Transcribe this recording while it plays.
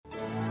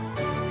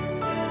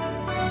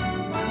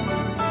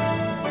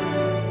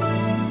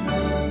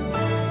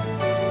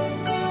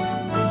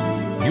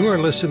You are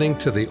listening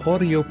to the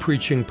audio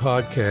preaching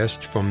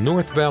podcast from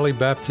North Valley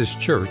Baptist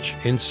Church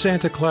in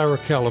Santa Clara,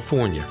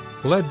 California,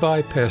 led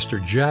by Pastor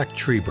Jack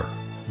Trieber.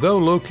 Though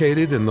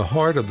located in the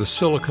heart of the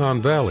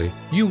Silicon Valley,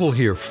 you will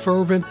hear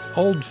fervent,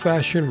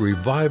 old-fashioned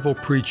revival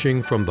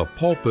preaching from the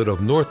pulpit of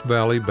North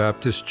Valley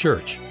Baptist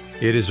Church.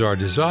 It is our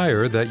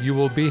desire that you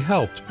will be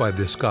helped by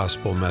this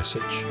gospel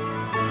message.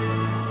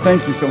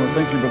 Thank you so much.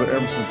 Thank you, Brother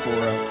Emerson,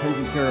 for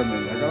taking care of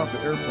me. I got off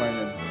the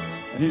airplane,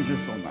 and he's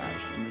just so nice.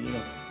 I mean,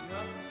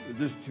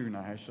 just too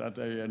nice, I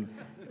tell you.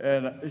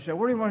 And he said,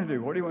 "What do you want to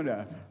do? What do you want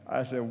to do?"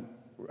 I said,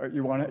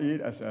 "You want to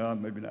eat?" I said, "Oh,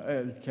 maybe not."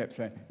 And he kept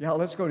saying, "Yeah,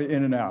 let's go to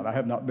In-N-Out." I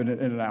have not been to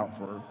In-N-Out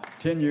for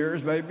 10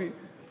 years, maybe.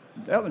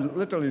 That was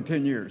literally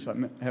 10 years. I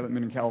haven't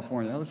been in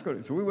California. Let's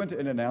go. So we went to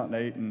In-N-Out and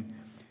ate, and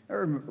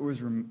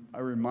I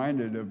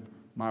reminded of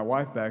my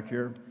wife back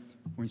here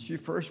when she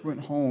first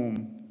went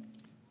home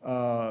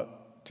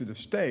to the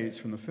States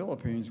from the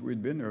Philippines.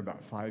 We'd been there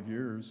about 5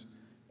 years,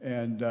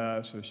 and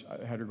so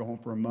I had her go home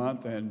for a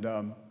month,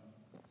 and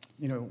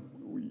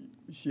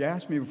she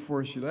asked me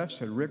before she left,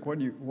 said, "Rick, what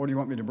do you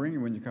want me to bring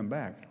you when you come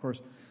back?" Of course,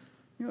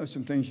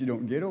 some things you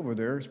don't get over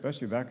there,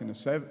 especially back in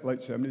the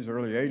late 70s,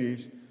 early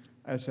 80s.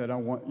 I said, "I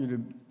want you to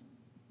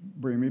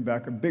bring me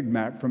back a Big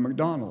Mac from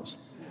McDonald's."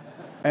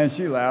 And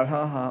she laughed,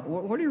 "Ha ha,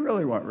 what do you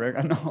really want, Rick?"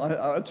 I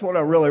know, that's what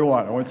I really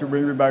want. I want you to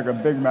bring me back a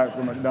Big Mac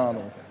from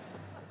McDonald's.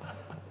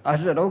 I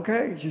said,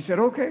 "Okay." She said,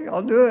 "Okay,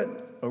 I'll do it."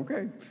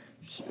 Okay.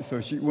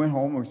 So she went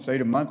home and stayed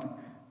a month.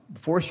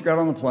 Before she got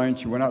on the plane,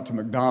 she went out to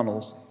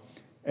McDonald's,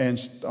 and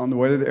on the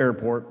way to the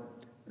airport,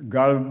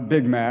 got a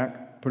Big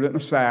Mac, put it in a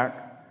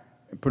sack,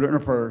 and put it in her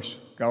purse,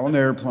 got on the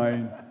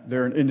airplane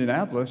there in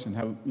Indianapolis, and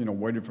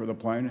waited for the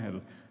plane.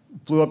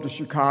 Flew up to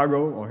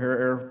Chicago, O'Hare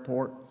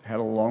Airport, had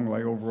a long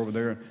layover over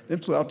there, and then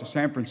flew out to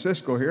San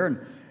Francisco here, and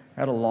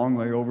had a long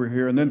layover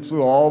here, and then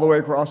flew all the way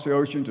across the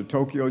ocean to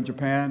Tokyo,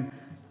 Japan,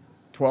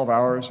 12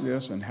 hours,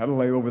 yes, and had a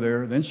layover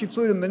there. Then she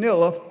flew to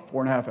Manila,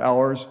 4.5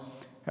 hours,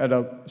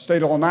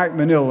 stayed all night in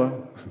Manila,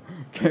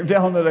 came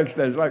down the next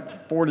day. It's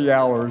like 40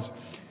 hours.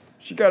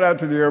 She got out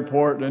to the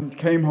airport and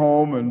came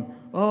home, and,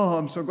 "Oh,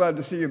 I'm so glad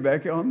to see you,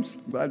 Becky." "Oh, I'm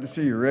glad to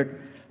see you, Rick."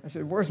 I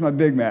said, "Where's my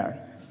Big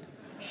Mac?"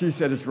 She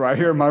said, "It's right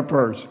here in my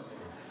purse."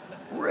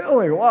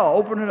 "Really? Wow,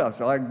 open it up."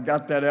 So I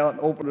got that out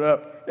and opened it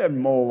up. It had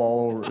mold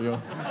all over it,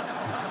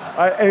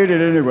 I ate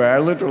it anyway. I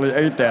literally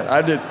ate that.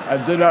 I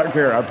did not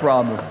care, I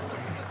promise.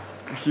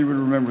 She would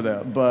remember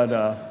that. But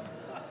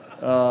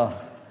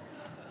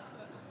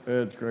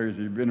it's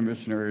crazy. Being a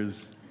missionary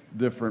is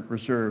different for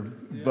sure.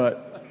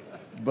 But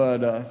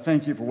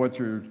thank you for what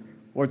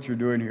you're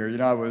doing here.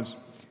 I was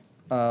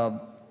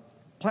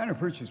planning to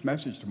preach this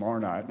message tomorrow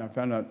night, and I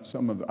found out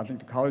I think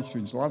the college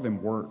students, a lot of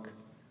them work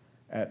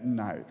at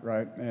night,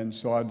 right? And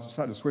so I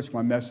decided to switch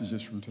my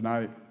messages from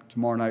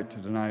tomorrow night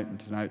to tonight, and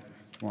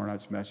tomorrow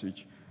night's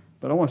message.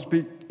 But I want to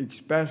speak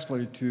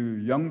especially to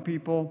young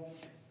people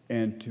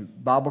and to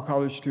Bible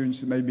college students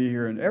that may be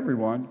here, and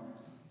everyone.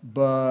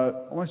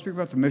 But I want to speak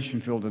about the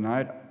mission field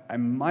tonight. I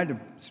might have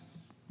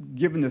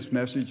given this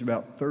message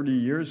about 30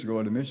 years ago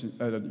at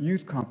a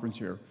youth conference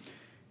here.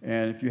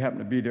 And if you happen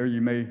to be there,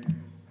 you may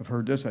have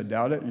heard this. I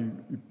doubt it.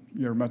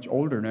 You're much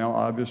older now,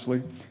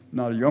 obviously,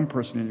 not a young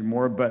person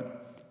anymore.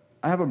 But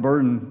I have a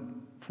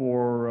burden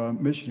for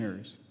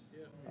missionaries.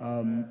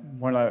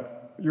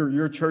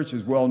 Your church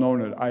is well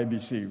known at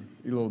IBC,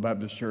 Elola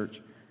Baptist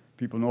Church.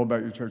 People know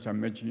about your church. I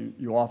mention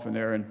you often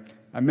there. And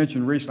I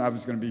mentioned recently I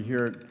was going to be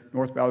here at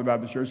North Valley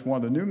Baptist Church. One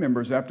of the new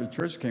members after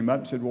church came up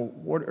and said, "Well,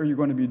 what are you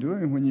going to be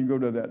doing when you go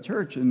to that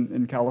church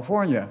in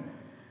California?"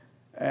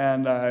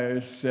 And I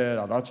said,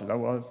 "I thought I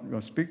was going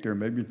to speak there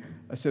maybe."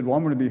 I said, "Well,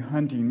 I'm going to be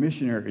hunting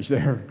missionaries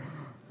there.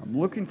 I'm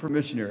looking for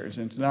missionaries."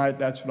 And tonight,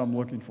 that's what I'm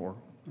looking for.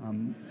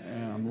 I'm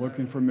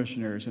looking for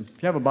missionaries. And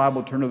if you have a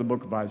Bible, turn to the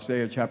book of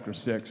Isaiah chapter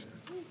 6.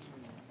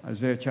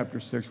 Isaiah chapter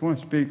 6. I want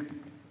to speak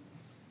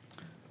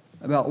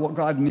about what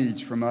God needs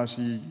from us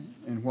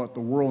and what the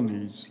world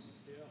needs.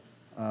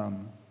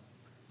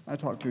 I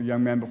talked to a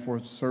young man before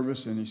the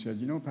service, and he said,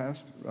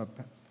 "Pastor,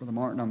 Brother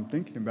Martin,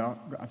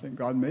 I think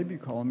God may be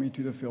calling me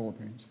to the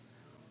Philippines."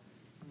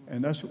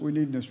 And that's what we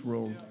need in this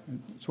world.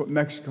 That's what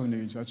Mexico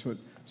needs. That's what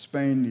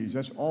Spain needs.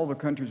 That's all the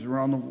countries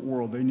around the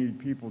world. They need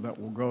people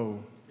that will go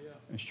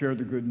and share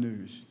the good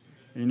news.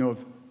 And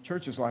if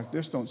churches like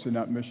this don't send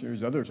out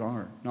missionaries, others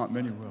aren't. Not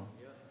many will.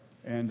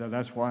 And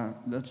that's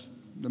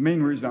the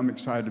main reason I'm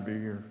excited to be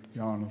here, to be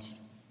honest.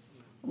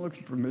 I'm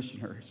looking for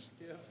missionaries.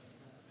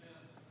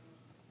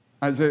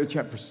 Isaiah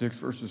chapter 6,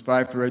 verses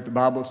 5 through 8, the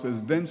Bible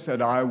says, "Then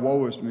said I,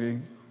 woe is me,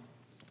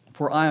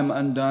 for I am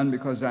undone,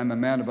 because I am a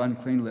man of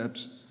unclean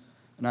lips,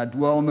 and I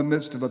dwell in the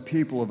midst of a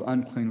people of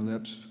unclean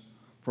lips.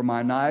 For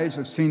mine eyes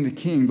have seen the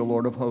King, the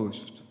Lord of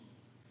hosts.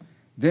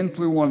 Then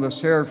flew one of the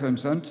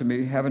seraphims unto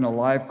me, having a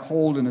live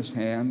coal in his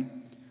hand,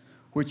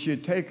 which he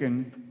had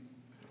taken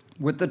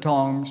with the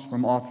tongs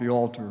from off the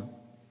altar.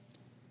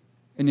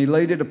 And he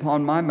laid it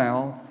upon my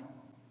mouth,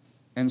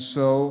 and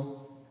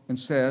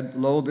said,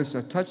 Lo, this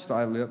hath touched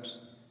thy lips,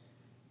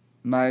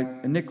 and thy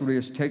iniquity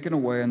is taken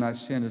away, and thy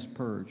sin is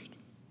purged.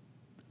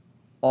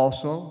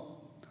 Also,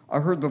 I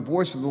heard the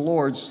voice of the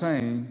Lord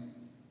saying,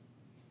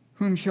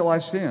 whom shall I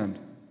send?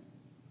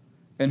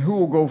 And who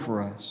will go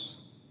for us?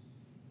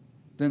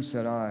 Then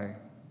said I,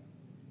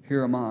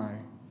 here am I,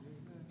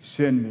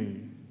 send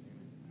me.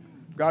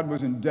 God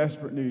was in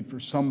desperate need for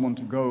someone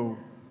to go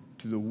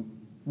to the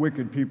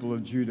wicked people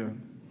of Judah.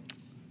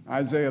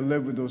 Isaiah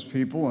lived with those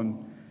people,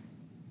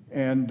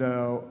 and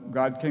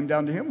God came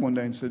down to him one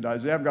day and said,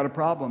 Isaiah, I've got a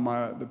problem.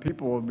 The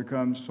people have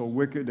become so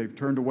wicked, they've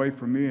turned away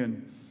from me,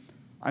 and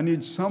I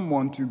need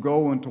someone to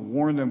go and to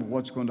warn them of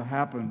what's going to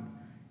happen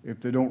if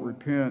they don't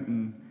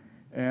repent.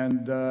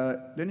 And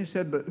then he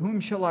said, but whom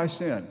shall I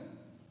send?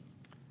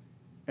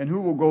 And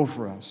who will go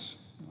for us?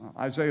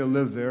 Isaiah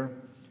lived there.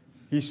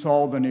 He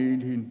saw the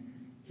need.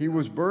 He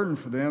was burdened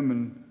for them,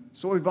 and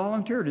so he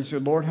volunteered. He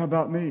said, Lord, how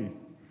about me?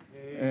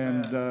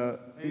 Amen.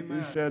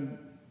 And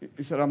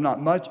he said, I'm not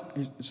much.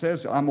 He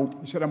said, I'm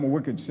a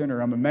wicked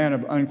sinner. I'm a man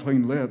of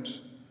unclean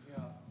lips.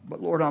 Yeah.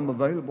 But Lord, I'm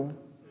available.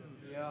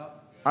 Yeah.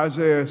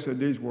 Isaiah said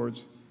these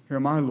words, here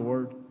am I,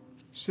 Lord,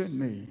 send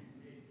me.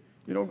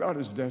 You know, God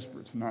is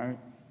desperate tonight.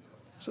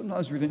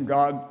 Sometimes we think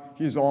God,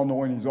 he's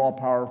all-knowing, he's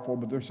all-powerful,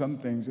 but there's some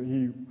things that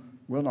he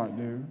will not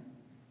do.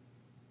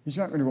 He's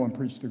not going to go and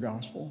preach the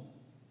gospel.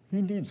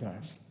 He needs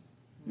us.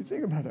 You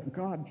think about that.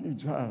 God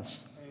needs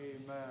us.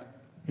 Amen.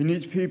 He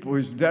needs people.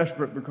 He's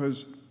desperate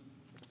because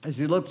as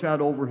he looks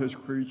out over his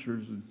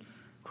creatures and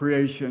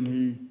creation,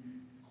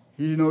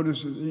 he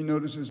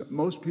notices that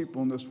most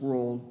people in this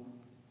world,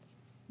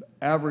 the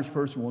average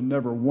person will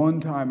never one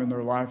time in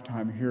their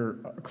lifetime hear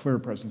a clear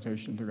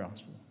presentation of the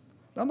gospel.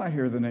 They might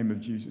hear the name of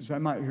Jesus. They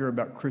might hear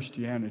about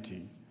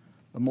Christianity,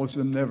 but most of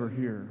them never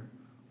hear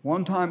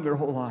one time their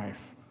whole life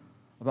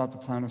about the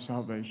plan of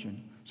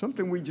salvation.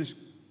 Something we just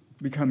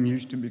become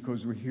used to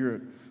because we hear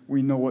it.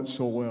 We know it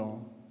so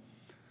well.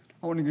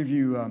 I want to give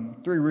you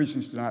 3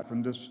 reasons tonight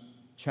from this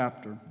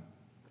chapter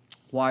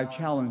why I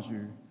challenge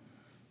you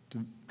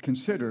to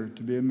consider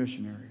to be a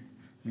missionary.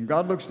 And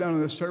God looks down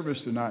on this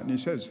service tonight and he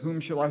says, whom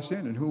shall I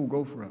send and who will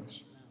go for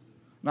us?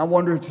 And I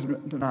wonder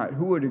tonight,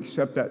 who would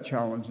accept that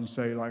challenge and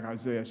say, like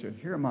Isaiah said,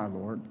 here am I,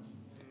 Lord,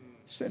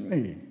 send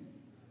me.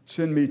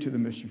 Send me to the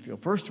mission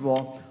field. First of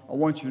all, I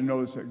want you to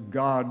notice that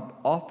God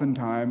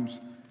oftentimes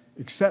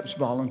accepts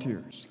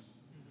volunteers.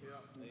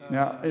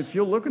 Now, if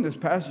you'll look in this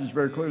passage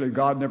very clearly,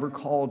 God never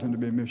called him to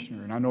be a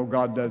missionary. And I know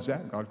God does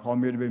that. God called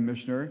me to be a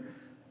missionary.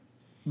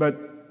 But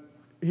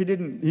he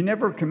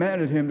never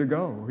commanded him to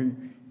go.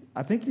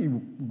 I think he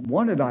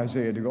wanted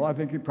Isaiah to go. I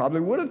think he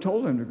probably would have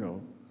told him to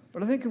go.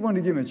 But I think he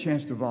wanted to give him a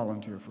chance to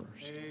volunteer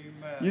first. Amen.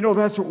 You know,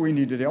 that's what we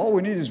need today. All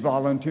we need is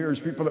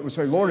volunteers, people that would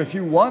say, Lord, if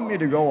you want me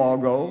to go, I'll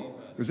go.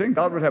 Because then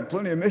God would have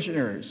plenty of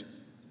missionaries.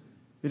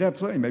 He'd have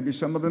plenty. Maybe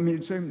some of them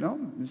he'd say, no,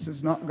 this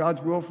is not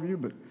God's will for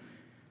you.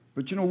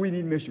 But you know, we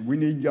need mission. We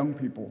need young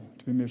people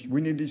to be missionaries.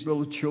 We need these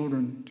little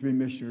children to be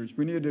missionaries.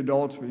 We need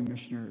adults to be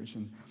missionaries.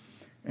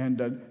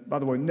 And by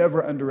the way,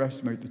 never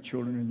underestimate the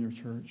children in your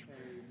church.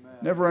 Amen.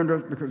 Never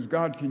underestimate, because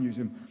God can use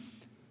them.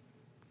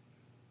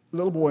 A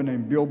little boy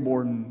named Bill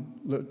Borden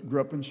grew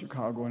up in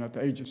Chicago, and at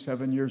the age of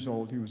 7 years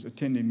old, he was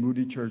attending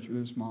Moody Church with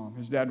his mom.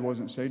 His dad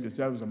wasn't saved. His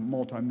dad was a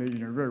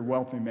multimillionaire, very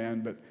wealthy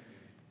man,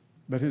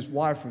 but his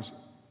wife was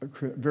a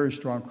very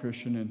strong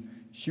Christian, and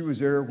she was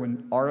there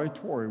when R.A.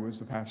 Torrey was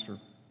the pastor.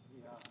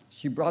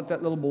 She brought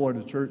that little boy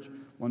to church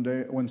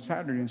one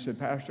Saturday and said,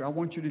 Pastor, I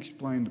want you to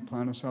explain the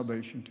plan of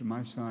salvation to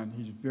my son.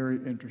 He's very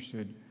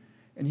interested.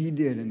 And he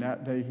did, and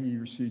that day he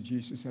received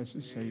Jesus as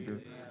his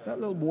Savior. That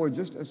little boy,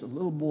 just as a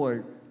little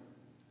boy,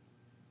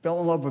 fell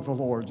in love with the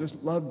Lord, just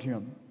loved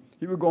him.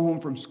 He would go home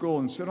from school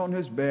and sit on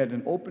his bed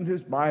and open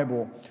his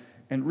Bible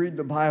and read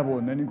the Bible,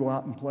 and then he'd go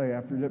out and play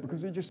after that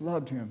because he just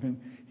loved him. And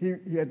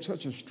he had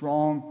such a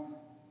strong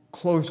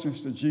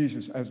closeness to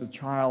Jesus as a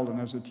child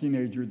and as a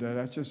teenager that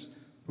that's just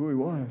who he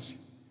was.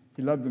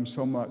 He loved him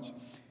so much.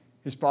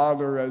 His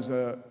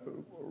father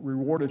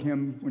rewarded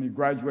him when he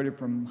graduated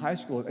from high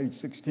school at age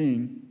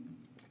 16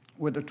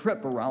 with a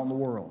trip around the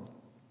world.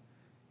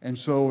 And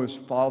so his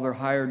father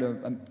hired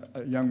a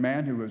young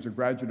man who was a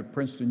graduate of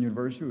Princeton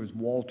University, who was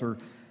Walter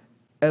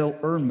L.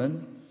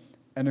 Ehrman,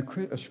 and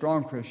a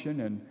strong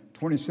Christian, and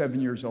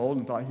 27 years old,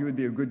 and thought he would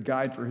be a good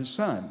guide for his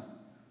son.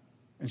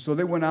 And so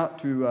they went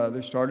out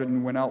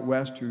went out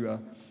west to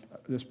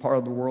this part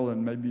of the world,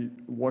 and maybe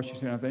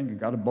Washington, I think, and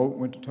got a boat,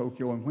 went to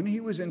Tokyo. And when he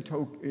was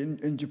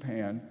in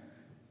Japan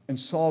and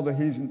saw the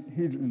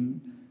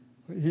heathenism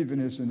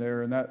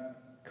there in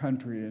that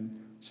country, and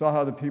saw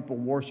how the people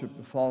worshiped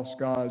the false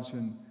gods,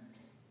 and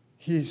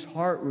his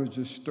heart was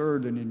just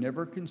stirred, and he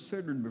never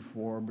considered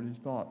before, but he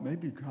thought,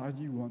 maybe God,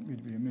 you want me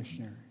to be a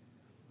missionary.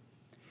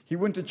 He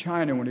went to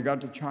China. When he got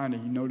to China,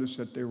 he noticed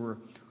that there were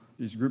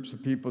these groups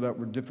of people that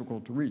were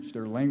difficult to reach.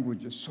 Their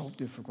language is so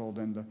difficult,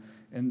 and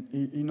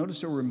he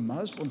noticed there were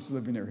Muslims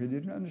living there. He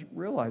didn't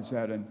realize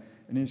that, and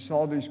he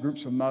saw these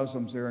groups of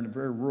Muslims there in a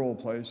very rural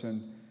place,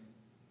 and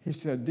he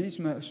said, these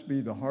must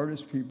be the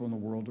hardest people in the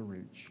world to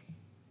reach.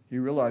 He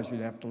realized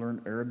he'd have to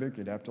learn Arabic,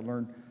 he'd have to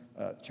learn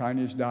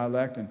Chinese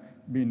dialect, and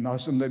being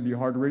Muslim, they'd be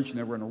hard to reach, and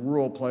they were in a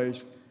rural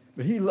place.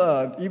 But he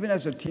loved, even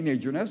as a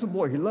teenager and as a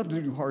boy, he loved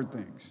to do hard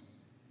things.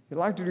 He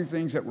liked to do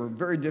things that were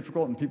very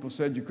difficult and people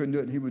said you couldn't do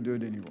it, and he would do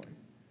it anyway.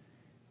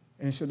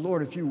 And he said,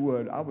 Lord, if you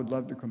would, I would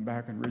love to come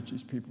back and reach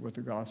these people with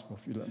the gospel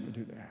if you let me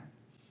do that.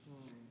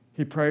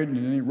 He prayed, and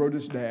then he wrote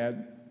his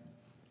dad,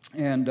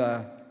 and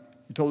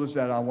he told his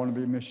dad, I want to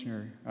be a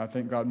missionary. I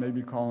think God may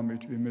be calling me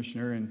to be a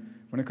missionary, and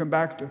when I come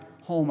back to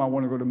home, I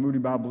want to go to Moody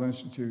Bible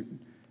Institute and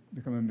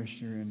become a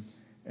missionary.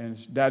 And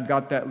his dad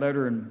got that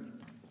letter, and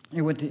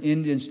he went to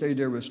India and stayed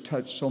there, was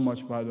touched so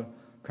much by the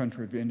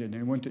country of India. And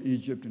he went to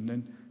Egypt, and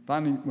then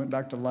finally went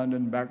back to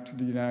London, back to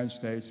the United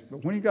States.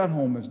 But when he got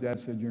home, his dad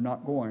said, you're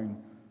not going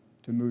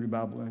to Moody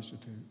Bible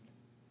Institute.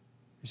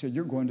 He said,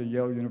 you're going to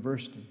Yale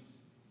University.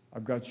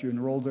 I've got you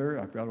enrolled there.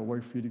 I've got a way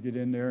for you to get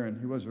in there. And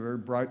he was a very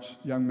bright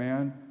young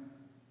man.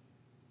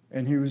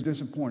 And he was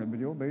disappointed, but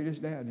he obeyed his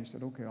dad. He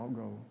said, okay, I'll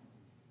go.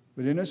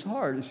 But in his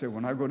heart, he said,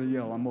 when I go to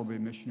Yale, I'm going to be a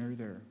missionary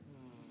there.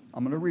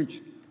 I'm going to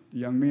reach the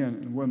young men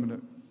and women at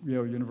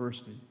Yale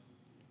University.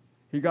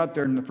 He got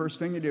there, and the first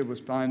thing he did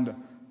was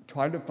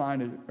try to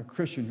find a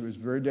Christian who was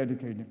very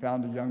dedicated. He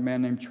found a young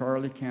man named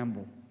Charlie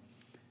Campbell.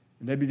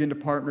 And they began to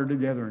partner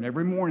together. And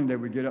every morning they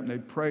would get up and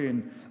they'd pray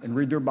and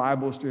read their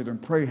Bibles together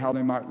and pray how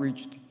they might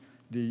reach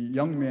the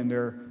young men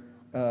there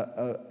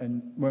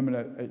and women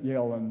at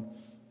Yale. And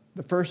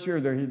the first year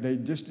there, they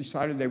just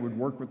decided they would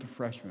work with the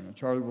freshmen. And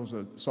Charlie was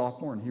a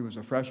sophomore and he was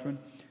a freshman.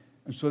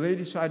 And so they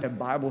decided to have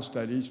Bible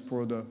studies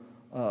for the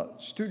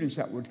students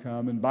that would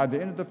come. And by the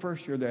end of the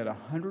first year, they had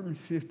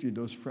 150 of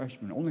those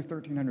freshmen, only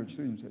 1,300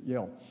 students at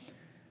Yale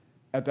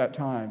at that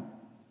time.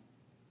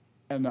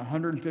 And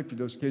 150 of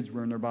those kids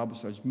were in their Bible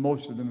studies.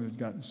 Most of them had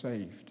gotten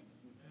saved.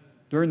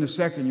 During the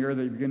second year,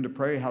 they began to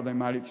pray how they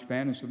might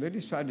expand. And so they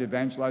decided to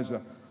evangelize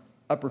the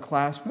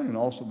upperclassmen and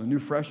also the new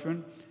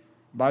freshmen.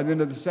 By the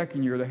end of the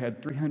second year, they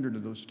had 300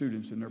 of those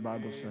students in their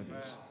Bible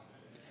studies.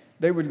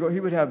 They would go, he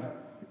would have,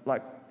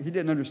 like, he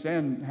didn't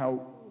understand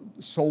how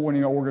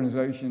soul-winning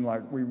organization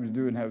like we would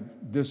do and have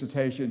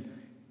visitation,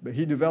 but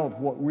he developed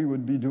what we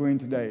would be doing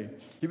today.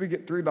 He would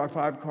get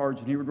 3x5 cards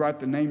and he would write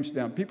the names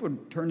down. People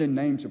would turn in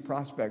names of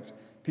prospects.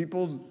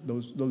 People,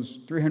 those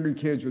 300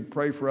 kids would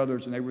pray for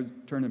others, and they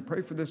would turn and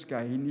pray for this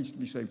guy. He needs to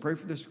be saved. Pray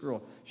for this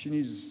girl. She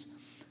needs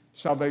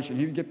salvation.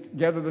 He would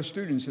gather the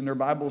students in their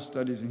Bible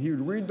studies, and he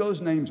would read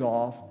those names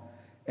off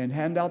and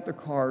hand out the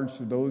cards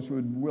to those who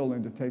would be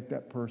willing to take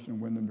that person and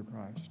win them to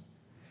Christ.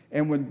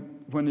 And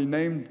when he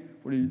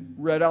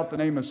read out the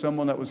name of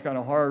someone that was kind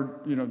of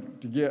hard,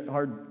 to get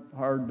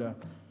hard-headed,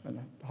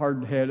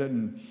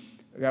 and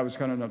that was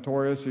kind of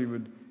notorious,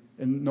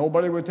 and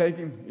nobody would take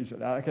him. He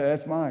said, okay,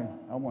 that's mine.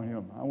 I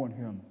want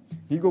him.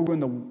 He'd go win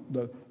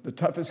the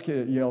toughest kid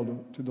at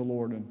Yale to the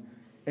Lord.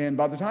 And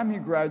by the time he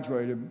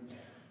graduated,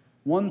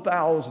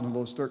 1,000 of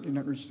those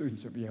 1,300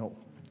 students at Yale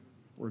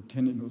were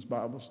attending those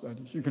Bible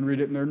studies. You can read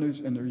it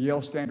in their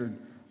Yale Standard,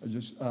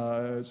 just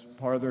as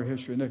part of their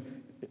history. And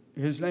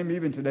his name,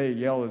 even today,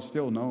 Yale is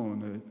still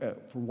known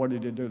for what he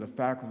did there. The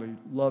faculty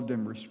loved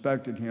him,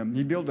 respected him.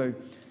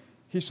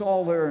 He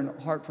saw there in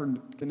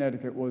Hartford,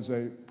 Connecticut was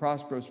a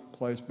prosperous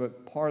place,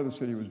 but part of the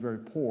city was very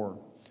poor.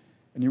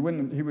 And he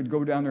would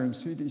go down there and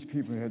see these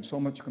people. He had so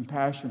much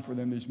compassion for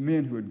them, these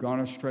men who had gone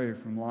astray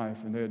from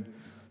life, and they had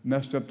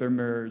messed up their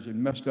marriage and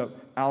messed up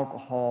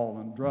alcohol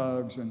and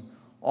drugs and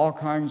all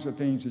kinds of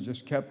things that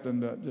just kept them,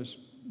 that just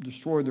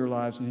destroyed their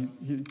lives. And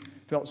he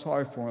felt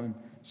sorry for them.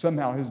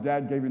 Somehow his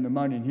dad gave him the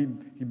money, and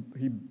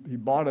he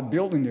bought a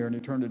building there, and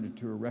he turned it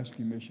into a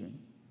rescue mission.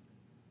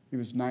 He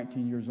was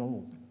 19 years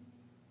old.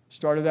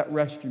 Started that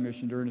rescue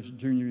mission during his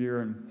junior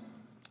year,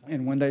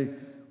 and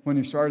when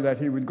he started that,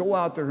 he would go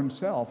out there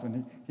himself,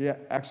 and he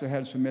actually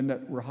had some men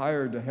that were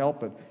hired to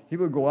help it. He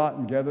would go out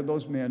and gather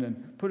those men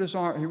and put his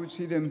arm. He would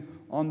see them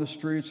on the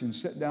streets and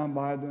sit down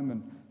by them,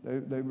 and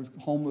they were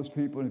homeless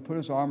people, and he put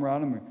his arm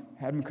around them and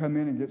had them come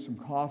in and get some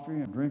coffee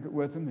and drink it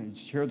with them, and he'd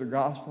share the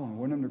gospel and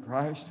win them to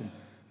Christ and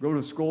go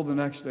to school the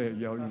next day at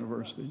Yale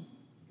University.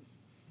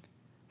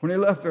 When he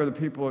left there, the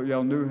people at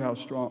Yale knew how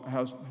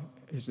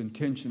his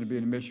intention to be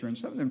a missionary, and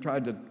some of them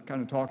tried to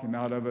kind of talk him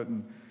out of it,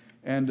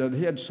 and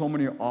he had so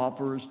many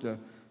offers to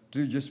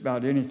do just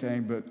about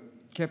anything, but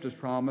kept his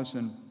promise,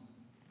 and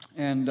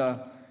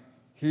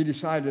he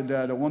decided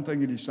that one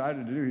thing he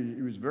decided to do,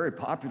 he was very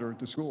popular at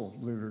the school,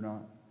 believe it or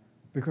not,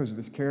 because of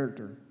his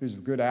character. He was a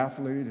good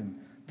athlete and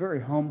very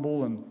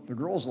humble, and the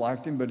girls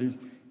liked him, but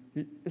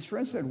his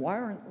friends said,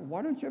 why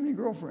don't you have any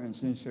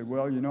girlfriends? And he said,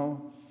 well,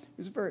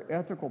 he's a very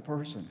ethical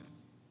person,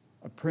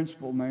 a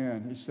principled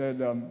man. He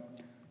said,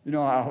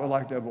 I would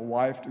like to have a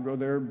wife to go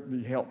there,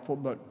 be helpful,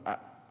 but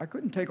I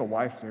couldn't take a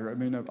wife there. I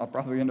mean, I'll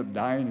probably end up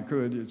dying. I'm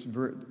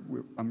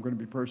going to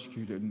be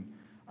persecuted, and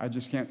I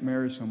just can't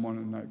marry someone,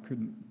 and I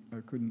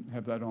couldn't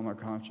have that on my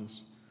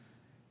conscience.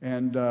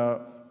 And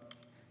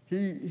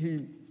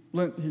he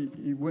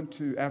went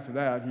to, after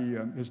that,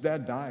 his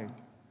dad died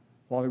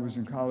while he was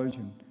in college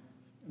and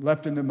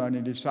left him the money,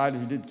 and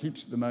decided he did keep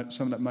some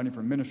of that money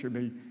for ministry,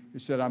 but he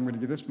said, I'm going to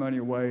give this money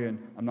away, and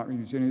I'm not going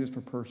to use any of this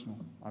for personal.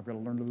 I've got to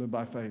learn to live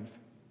by faith.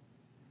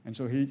 And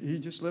so he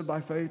just lived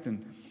by faith,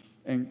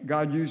 and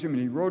God used him,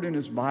 and he wrote in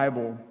his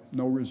Bible,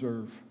 no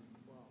reserve.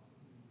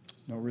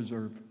 No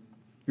reserve.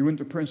 He went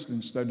to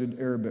Princeton, studied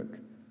Arabic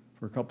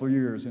for a couple of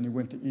years, and he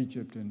went to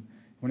Egypt. And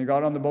when he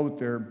got on the boat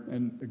there,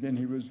 and again,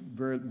 he was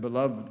very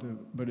beloved,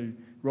 but he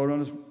wrote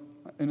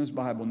in his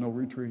Bible, no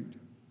retreat,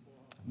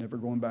 never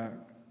going back.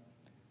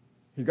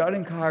 He got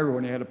in Cairo,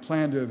 and he had a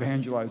plan to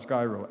evangelize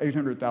Cairo,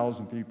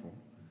 800,000 people.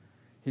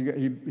 He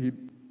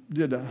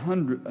did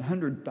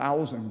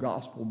 100,000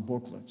 gospel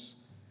booklets,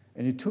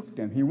 and he took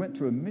them. He went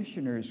to a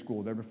missionary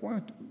school there. Before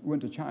he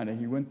went to China,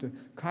 he went to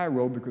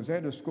Cairo because they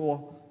had a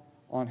school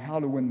on how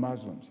to win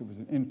Muslims. It was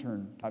an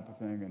intern type of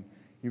thing, and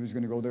he was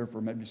going to go there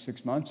for maybe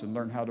 6 months and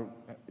learn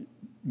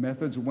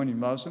methods of winning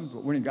Muslims.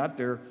 But when he got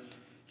there,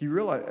 he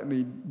realized,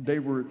 they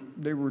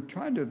were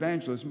trying to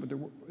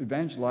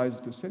evangelize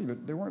the city,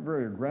 but they weren't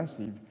very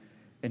aggressive.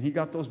 And he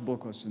got those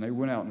booklets, and they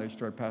went out and they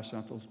started passing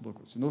out those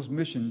booklets. And those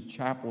mission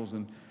chapels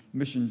and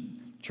mission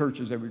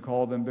churches, that we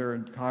call them there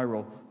in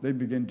Cairo, they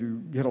began to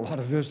get a lot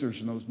of visitors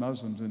from those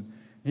Muslims. And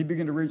he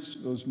began to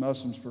reach those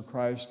Muslims for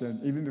Christ.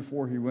 And even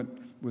before he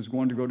was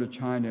going to go to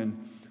China,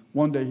 and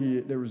one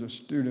day there was a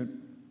student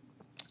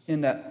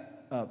in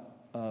that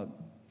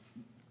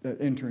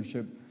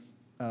internship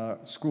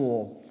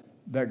school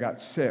that got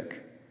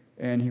sick,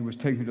 and he was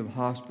taken to the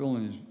hospital,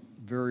 and he's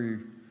very,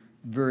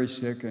 very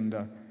sick, and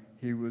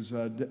he was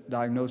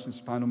diagnosed with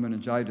spinal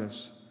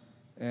meningitis,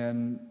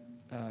 and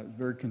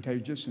very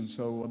contagious, and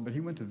so, but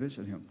he went to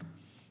visit him,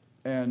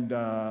 and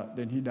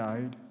then he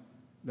died.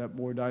 That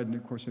boy died, and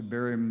of course they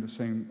buried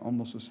him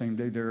almost the same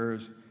day there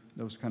as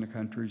those kind of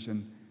countries,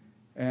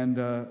 and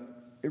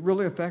it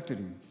really affected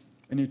him.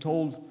 And he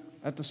told,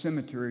 at the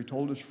cemetery, he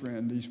told his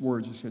friend these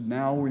words. He said,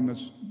 "Now we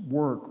must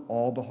work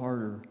all the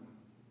harder,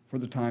 for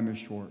the time is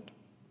short."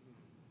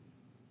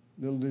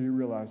 Little did he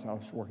realize how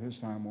short his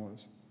time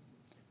was.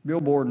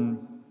 Bill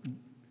Borden,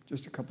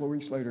 just a couple of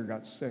weeks later,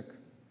 got sick.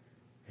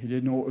 He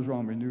didn't know what was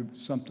wrong, but he knew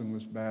something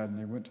was bad, and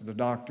he went to the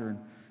doctor, and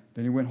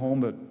then he went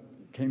home, but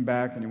came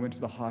back, and he went to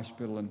the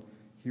hospital, and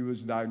he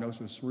was diagnosed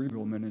with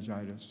cerebral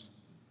meningitis.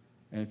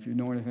 And if you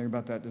know anything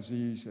about that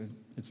disease,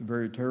 it's a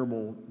very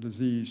terrible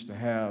disease to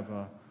have.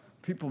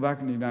 People back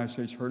in the United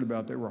States heard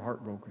about it, they were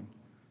heartbroken,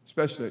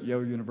 especially at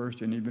Yale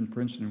University and even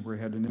Princeton, where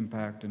he had an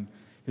impact. And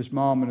his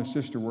mom and his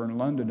sister were in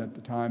London at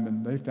the time,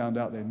 and they found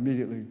out. They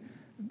immediately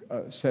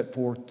set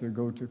forth to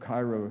go to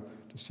Cairo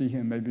to see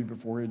him maybe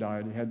before he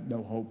died. He had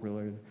no hope,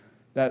 really.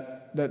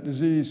 That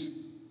disease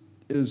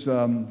is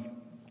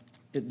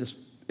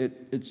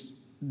it's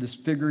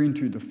disfiguring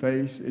to the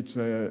face. It's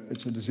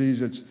a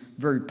disease that's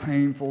very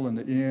painful in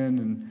the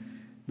end.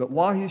 But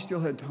while he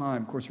still had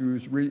time, of course, he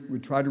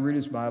would try to read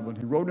his Bible, and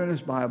he wrote in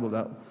his Bible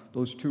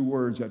those two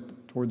words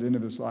toward the end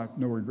of his life: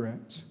 no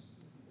regrets.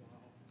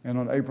 And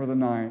on April the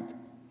 9th,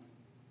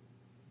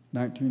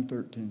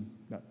 1913,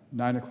 about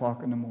 9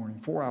 o'clock in the morning,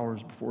 4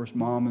 hours before his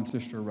mom and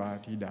sister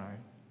arrived, he died.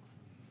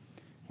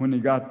 When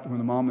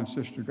the mom and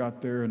sister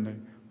got there and they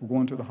were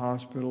going to the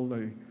hospital,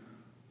 they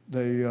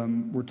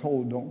were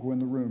told, "Don't go in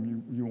the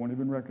room. You won't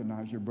even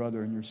recognize your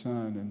brother and your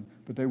son."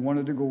 But they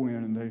wanted to go in,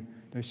 and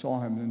they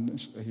saw him, and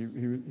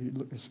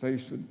his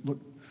face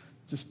looked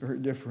just very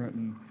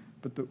different.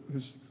 But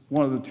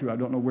one of the two, I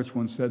don't know which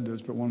one said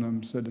this, but one of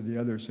them said to the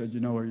other, said,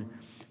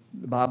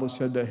 the Bible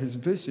said that his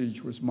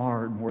visage was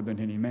marred more than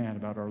any man,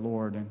 about our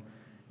Lord,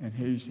 and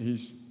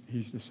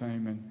he's the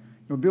same.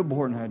 And Bill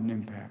Borden had an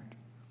impact.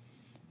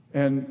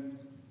 And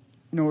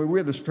we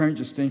have the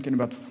strangest thinking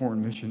about the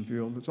foreign mission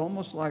field. It's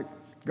almost like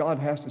God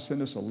has to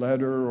send us a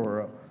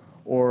letter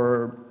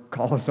or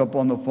call us up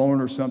on the phone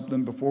or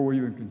something before we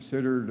even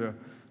consider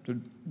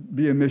to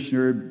be a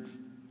missionary,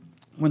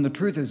 when the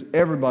truth is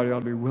everybody ought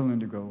to be willing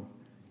to go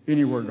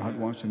anywhere God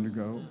wants them to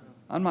go.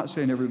 I'm not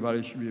saying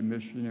everybody should be a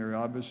missionary,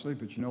 obviously,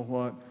 but you know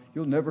what?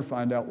 You'll never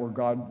find out where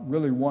God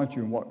really wants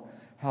you and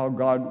how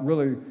God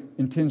really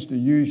intends to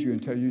use you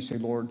until you say,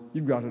 "Lord,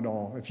 you've got it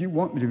all. If you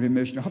want me to be a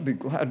missionary, I'll be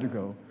glad to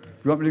go.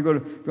 If you want me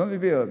to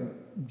be a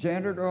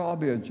janitor, I'll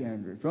be a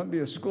janitor. If you want me to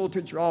be a school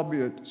teacher, I'll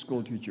be a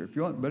school teacher.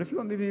 But if you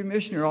want me to be a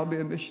missionary, I'll be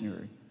a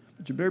missionary."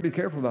 But you better be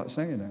careful about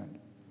saying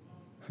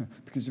that,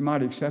 because He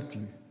might accept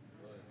you.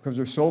 Because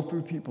there's so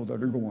few people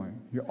that are going.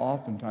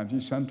 He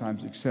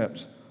sometimes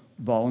accepts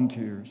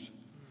volunteers.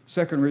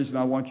 Second reason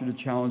I want you to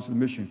challenge the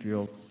mission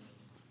field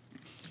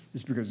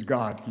is because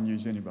God can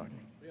use anybody.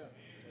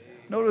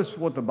 Notice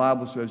what the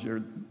Bible says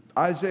here.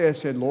 Isaiah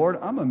said, "Lord,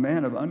 I'm a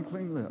man of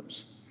unclean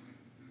lips.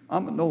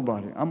 I'm a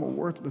nobody. I'm a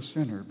worthless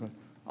sinner, but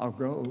I'll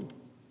go."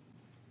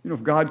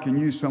 If God can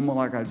use someone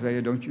like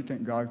Isaiah, don't you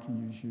think God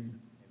can use you?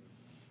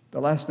 The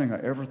last thing I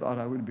ever thought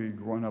I would be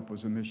growing up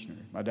was a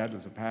missionary. My dad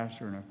was a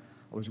pastor, and I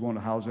was going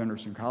to Howes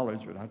Anderson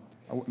College, but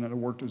I went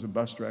and worked as a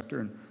bus director,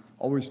 and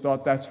always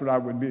thought that's what I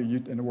would be,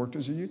 and I worked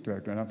as a youth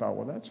director. And I thought,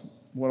 well, that's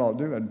what I'll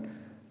do.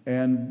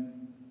 And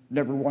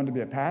never wanted to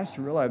be a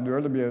pastor, really. I'd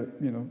rather be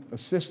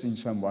assisting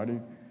somebody.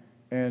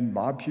 And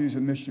Bob Hughes,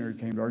 a missionary,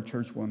 came to our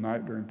church one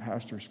night during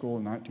pastor school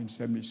in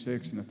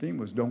 1976, and the theme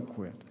was "Don't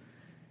Quit."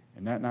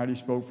 And that night he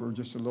spoke for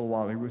just a little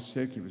while. He was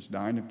sick. He was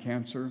dying of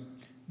cancer.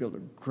 Built a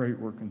great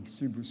work in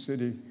Cebu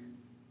City.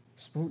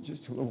 Spoke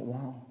just a little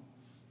while.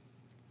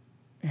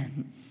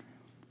 And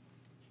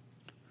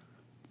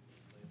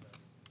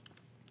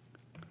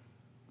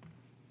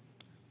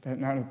That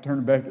night I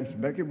turned to Becky and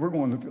said, Becky, we're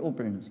going to the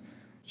Philippines.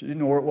 She didn't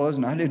know where it was,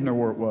 and I didn't know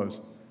where it was.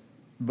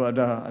 But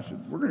I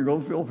said, we're going to go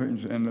to the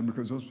Philippines. And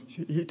because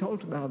he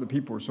talked about how the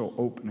people were so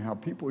open, how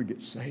people would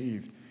get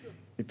saved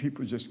if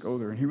people just go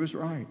there. And he was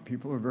right.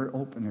 People are very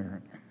open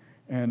there.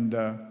 And,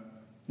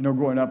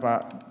 growing up,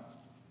 I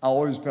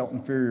always felt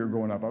inferior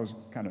growing up. I was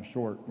kind of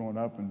short growing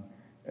up.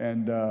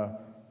 And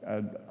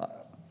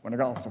when I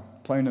got off the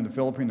plane in the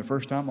Philippines the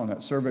first time on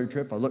that survey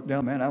trip, I looked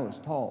down, man, I was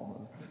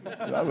tall.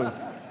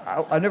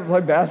 I never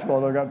played basketball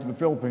until I got to the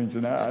Philippines,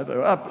 and I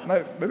thought,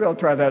 maybe I'll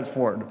try that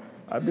sport.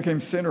 I became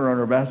center on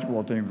our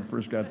basketball team when I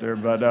first got there,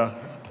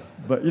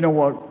 but you know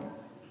what?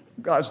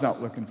 God's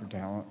not looking for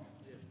talent.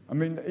 I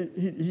mean,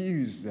 he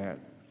used that.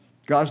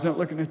 God's not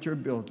looking at your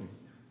ability.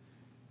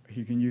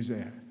 He can use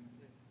that.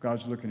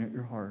 God's looking at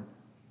your heart.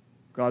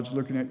 God's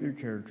looking at your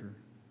character.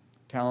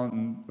 Talent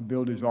and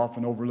ability is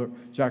often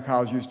overlooked. Jack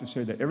Hyles used to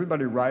say that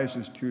everybody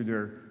rises to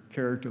their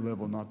character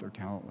level, not their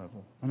talent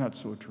level. And that's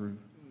so true.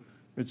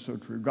 It's so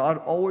true. God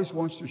always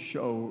wants to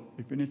show,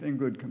 if anything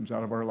good comes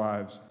out of our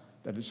lives,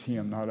 that it's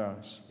Him, not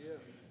us.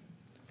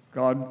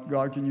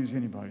 God can use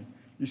anybody.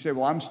 You say,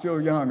 well, I'm still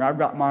young. I've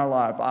got my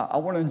life. I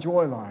want to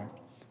enjoy life.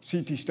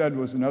 C.T. Studd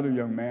was another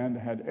young man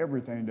that had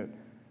everything that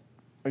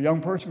a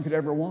young person could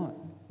ever want,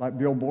 like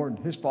Bill Borden.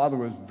 His father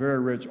was very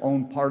rich,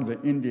 owned part of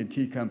the India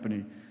Tea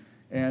Company.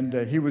 And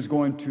he was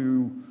going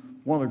to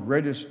one of the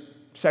greatest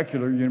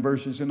secular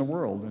universities in the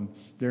world, and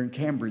there in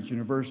Cambridge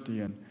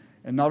University. And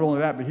not only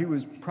that, but he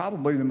was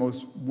probably the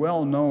most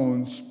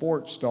well-known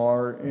sports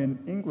star in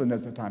England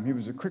at the time. He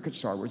was a cricket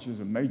star, which is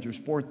a major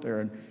sport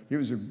there, and he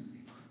was a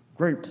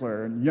great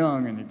player, and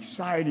young and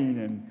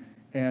exciting,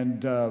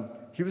 and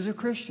he was a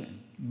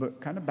Christian,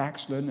 but kind of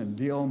backslidden, and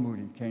D.L.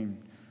 Moody came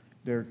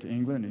there to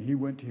England, and he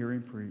went to hear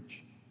him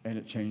preach, and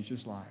it changed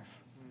his life.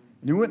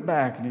 And he went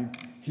back, and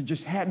he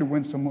just had to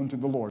win someone to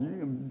the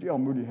Lord. D.L.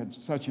 Moody had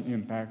such an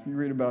impact. You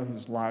read about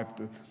his life,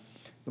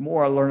 the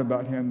more I learn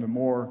about him, the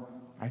more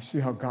I see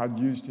how God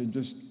used him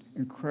just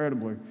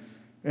incredibly.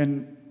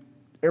 And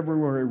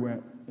everywhere he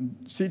went. And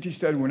C.T.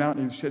 Studd went out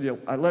and he said,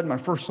 I led my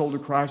first soul to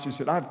Christ. He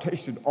said, I've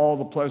tasted all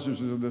the pleasures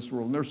of this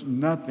world, and there's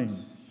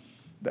nothing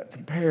that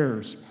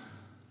compares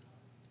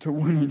to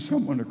winning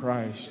someone to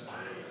Christ.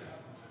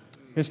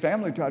 His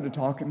family tried to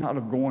talk him out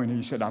of going.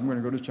 He said, I'm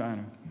going to go to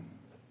China.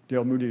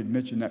 Dale Moody had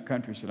mentioned that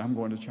country. He said, I'm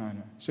going to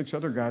China. 6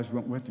 other guys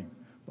went with him,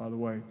 by the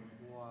way.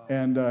 Wow.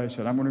 And he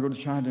said, I'm going to go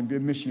to China and be a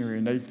missionary.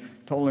 And they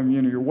told him,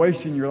 you're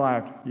wasting your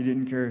life. He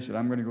didn't care. He said,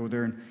 I'm going to go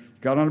there. And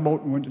got on a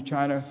boat and went to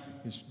China.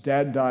 His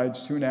dad died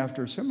soon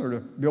after, similar to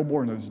Bill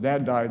Borden. His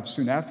dad died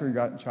soon after he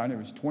got in China. He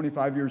was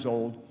 25 years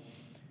old.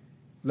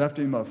 Left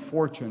him a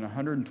fortune,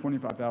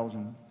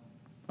 25,000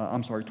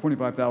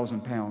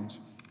 pounds.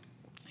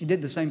 He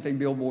did the same thing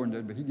Bill Borden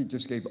did, but he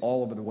just gave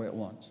all of it away at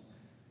once.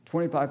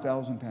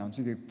 25,000 pounds.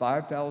 He gave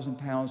 5,000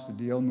 pounds to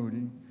D.L.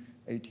 Moody,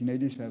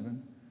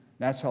 1887.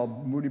 That's how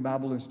Moody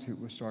Bible Institute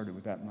was started,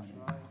 with that money.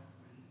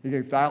 He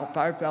gave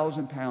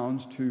 5,000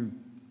 pounds to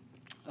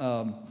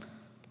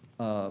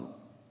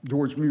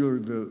George Mueller,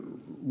 the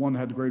one that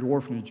had the great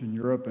orphanage in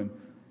Europe,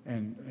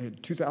 and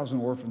had 2,000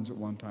 orphans at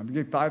one time. He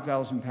gave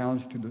 5,000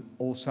 pounds to the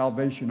old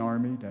Salvation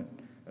Army, that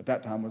at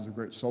that time was a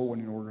great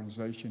soul-winning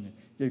organization.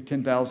 He gave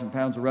 10,000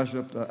 pounds, the rest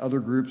up to other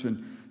groups,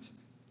 and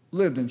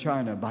lived in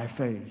China by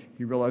faith.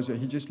 He realized that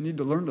he just needed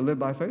to learn to live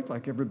by faith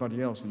like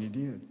everybody else, and he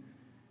did.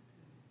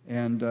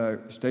 And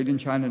stayed in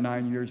China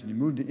 9 years, and he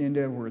moved to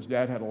India, where his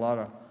dad had a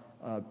lot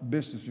of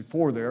business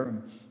before there,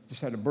 and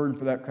just had a burden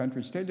for that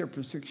country. Stayed there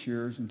for 6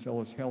 years until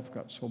his health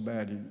got so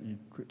bad he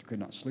could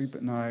not sleep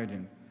at night,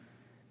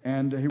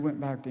 and he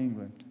went back to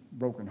England,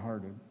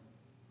 brokenhearted.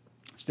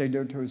 Stayed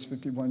there until he was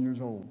 51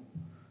 years old.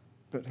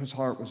 But his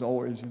heart was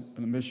always in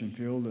the mission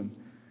field. And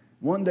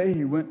one day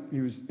he was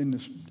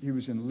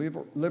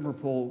in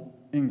Liverpool,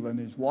 England.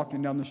 He was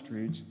walking down the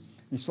streets.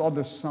 He saw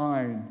this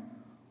sign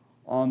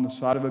on the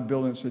side of a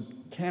building that said,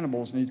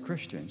 "Cannibals need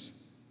Christians."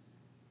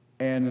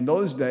 And in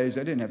those days,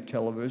 they didn't have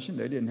television.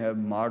 They didn't have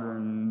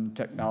modern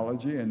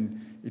technology. And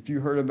if you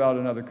heard about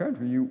another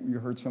country, you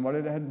heard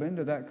somebody that had been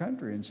to that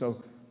country. And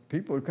so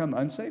people would come,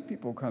 unsaved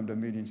people would come to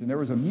meetings. And there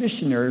was a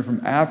missionary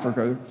from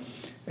Africa,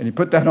 and he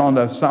put that on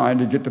the sign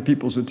to get the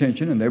people's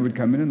attention, and they would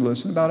come in and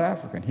listen about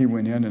Africa. And he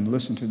went in and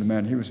listened to the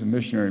man. He was a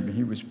missionary, but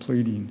he was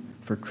pleading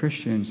for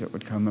Christians that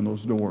would come in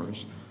those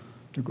doors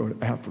to go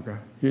to Africa.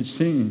 He had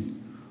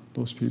seen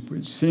those people.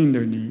 He had seen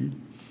their need.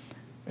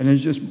 And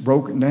he's just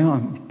broken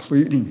down,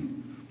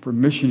 pleading for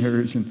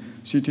missionaries. And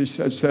C.T.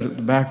 sat at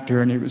the back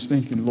there, and he was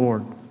thinking,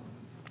 Lord,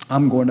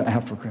 I'm going to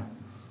Africa.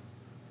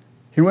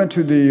 He went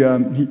to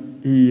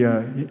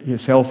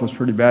his health was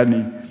pretty bad,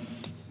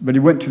 but he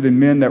went to the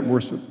men that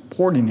were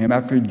supporting him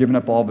after he'd given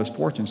up all of his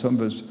fortune. Some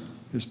of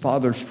his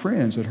father's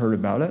friends had heard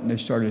about it, and they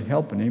started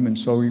helping him. And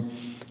so he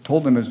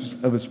told them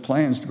of his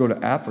plans to go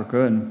to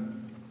Africa,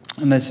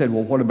 and they said,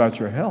 well, what about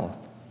your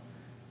health?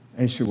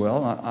 And he said,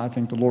 well, I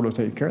think the Lord will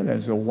take care of that.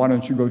 He said, well, why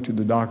don't you go to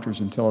the doctors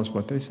and tell us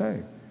what they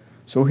say?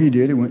 So he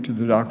did. He went to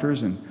the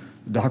doctors, and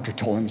the doctor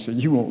told him, he said,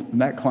 in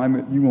that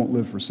climate, you won't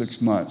live for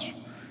 6 months.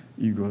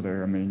 you go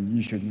there. I mean,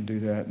 you shouldn't do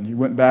that. And he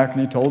went back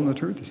and he told them the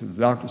truth. He said, the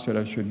doctor said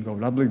I shouldn't go,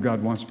 but I believe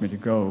God wants me to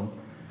go.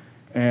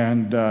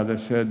 And they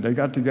said, they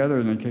got together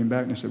and they came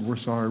back and they said, we're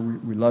sorry,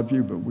 we love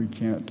you, but we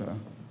can't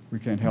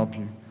help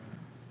you.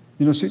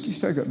 You know, C.T.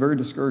 Studd got very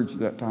discouraged at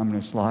that time in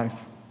his life.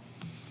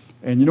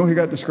 And you know, he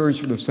got discouraged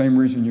for the same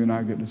reason you and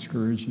I get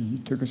discouraged. He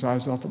took his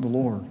eyes off of the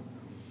Lord.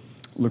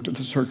 Looked at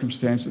the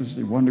circumstances.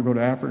 He wanted to go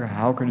to Africa.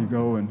 How could he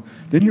go? And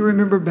then he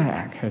remembered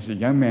back as a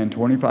young man,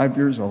 25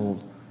 years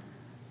old,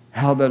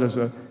 how that as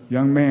a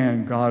young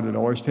man, God had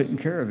always taken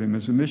care of him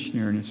as a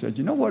missionary. And he said,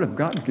 you know what? If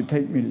God could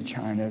take me to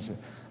China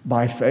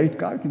by faith,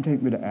 God can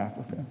take me to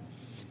Africa.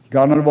 He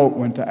got on a boat,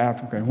 went to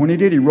Africa. And when he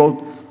did, he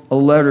wrote a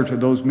letter to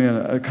those men,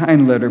 a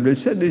kind letter. But he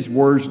said these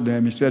words to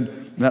them. He said,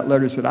 in that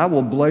letter, he said, I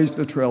will blaze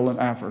the trail in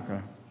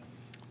Africa,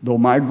 though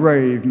my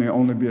grave may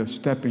only be a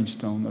stepping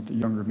stone that the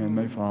younger men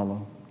may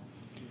follow.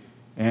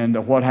 And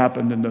what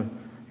happened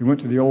he went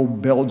to the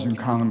old Belgian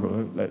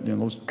Congo.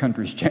 Those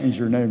countries change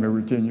their name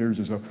every 10 years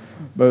or so.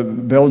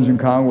 But Belgian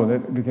Congo,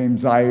 that became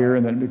Zaire,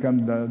 and then it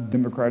became the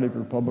Democratic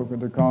Republic of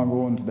the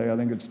Congo, and today I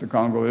think it's the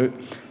Congo.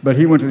 But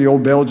he went to the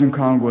old Belgian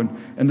Congo,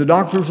 and the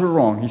doctors were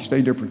wrong. He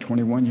stayed there for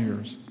 21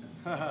 years,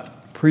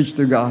 preached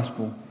the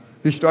gospel.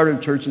 He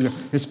started churches.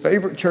 His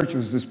favorite church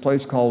was this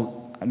place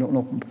called, I don't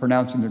know if I'm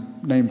pronouncing the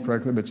name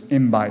correctly, but it's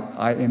Imbai,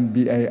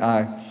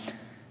 I-M-B-A-I.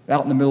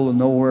 Out in the middle of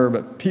nowhere,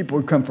 but people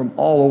would come from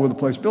all over the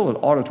place. Built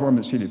an auditorium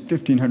that seated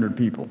 1,500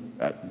 people.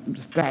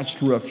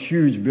 Thatched roof,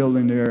 huge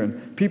building there,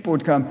 and people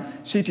would come.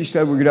 C.T.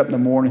 Studd would get up in the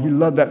morning. He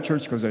loved that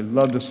church because they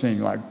loved to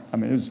sing. It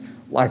was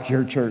like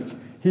your church.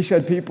 He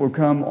said people would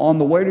come on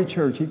the way to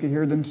church. He could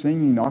hear them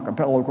singing a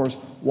cappella, of course,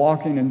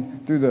 walking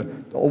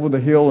and over the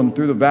hill and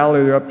through the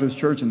valley. They're up to his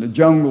church in the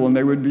jungle, and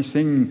they would be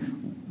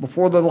singing.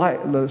 Before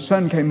the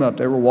sun came up,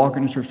 they were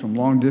walking to church from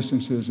long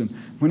distances. And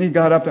when he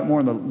got up that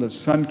morning, the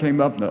sun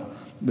came up,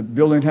 the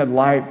building had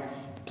light,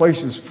 the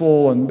place was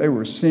full, and they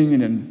were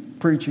singing and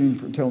preaching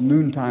until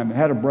noontime. They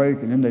had a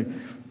break, and then they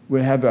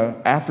would have an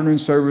afternoon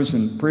service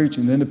and preach,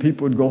 and then the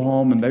people would go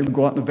home, and they would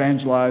go out and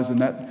evangelize.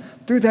 And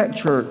through that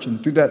church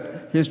and through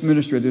his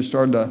ministry, they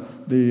started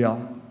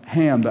the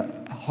HAM, the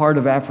Heart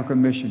of Africa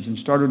Missions, and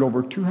started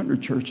over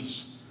 200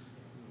 churches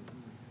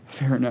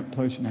there in that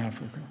place in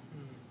Africa.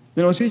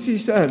 You know, as he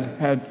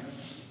said,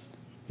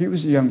 he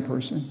was a young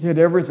person. He had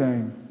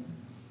everything.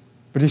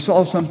 But he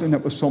saw something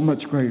that was so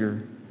much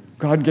greater.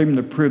 God gave him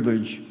the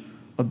privilege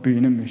of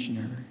being a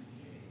missionary.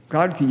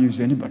 God can use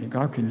anybody.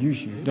 God can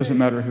use you. It doesn't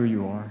matter who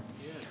you are.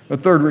 The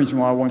third reason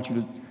why I want you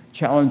to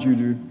challenge you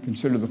to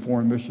consider the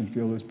foreign mission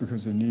field is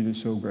because the need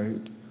is so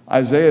great.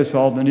 Isaiah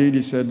saw the need.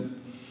 He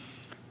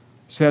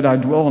said, I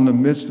dwell in the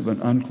midst of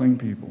an unclean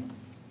people.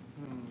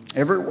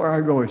 Everywhere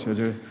I go, he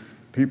said,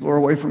 people are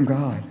away from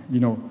God.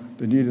 You know,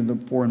 the need in the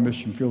foreign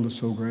mission field is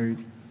so great.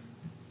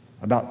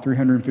 About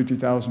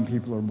 350,000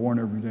 people are born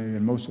every day,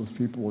 and most of those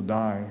people will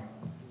die.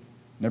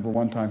 Never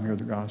one time hear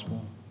the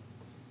gospel.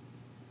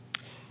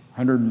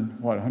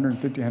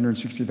 150,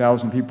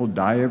 160,000 people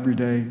die every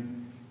day.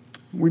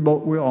 We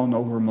all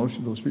know where most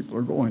of those people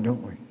are going,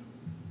 don't we?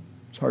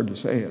 It's hard to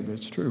say it, but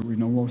it's true. We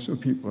know most of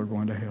the people are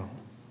going to hell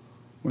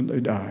when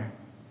they die.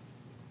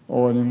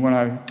 Oh, and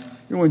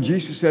when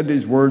Jesus said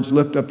these words,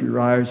 lift up your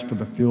eyes for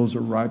the fields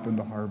are ripe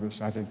unto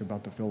harvest, I think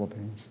about the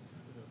Philippines.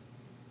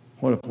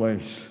 What a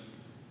place.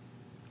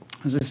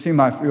 As I see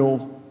my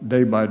field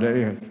day by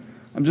day,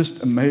 I'm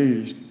just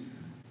amazed.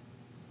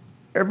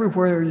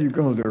 Everywhere you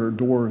go, there are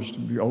doors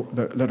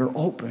that are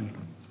open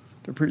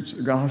to preach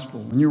the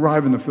gospel. When you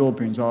arrive in the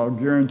Philippines, I'll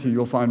guarantee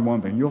you'll find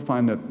one thing. You'll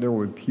find that there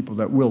will be people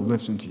that will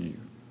listen to you.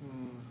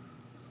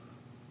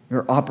 There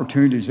are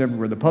opportunities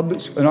everywhere. The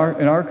public in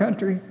our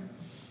country,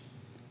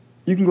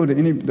 you can go to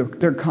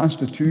their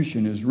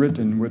constitution is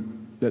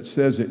written that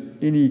says that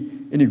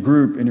any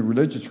group, any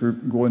religious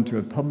group, can go into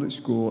a public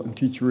school and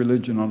teach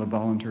religion on a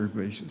voluntary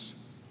basis.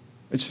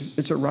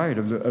 It's a right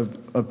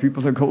of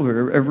people that go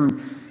there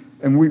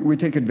and we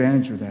take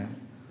advantage of that.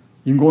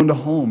 You can go into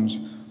homes.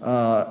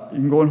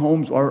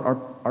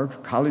 Our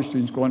college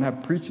students go and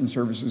have preaching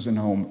services in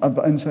home of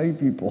unsaved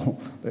people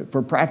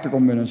for practical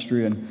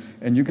ministry.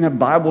 And you can have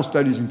Bible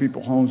studies in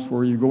people's homes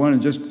where you go in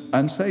and just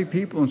unsaved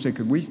people and say,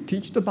 could we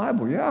teach the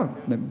Bible? Yeah.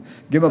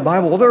 Give them a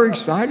Bible. Well, they're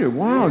excited.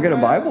 Wow, I get a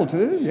Bible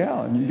too?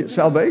 Yeah. And you get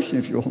salvation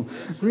if you'll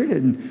read it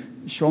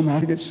and show them how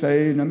to get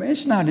saved. I mean,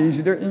 it's not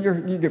easy.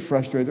 You get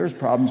frustrated. There's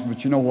problems.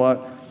 But you know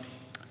what?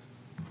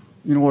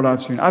 You know what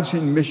I've seen? I've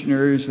seen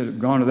missionaries that have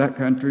gone to that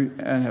country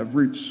and have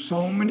reached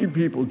so many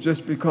people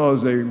just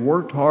because they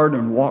worked hard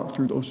and walked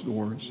through those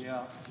doors.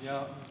 Yeah.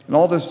 And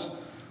all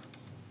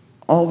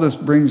this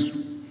brings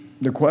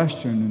the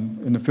question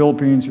in the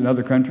Philippines and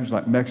other countries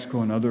like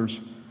Mexico and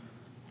others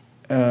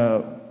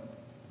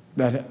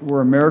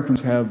where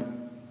Americans have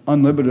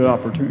unlimited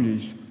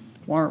opportunities.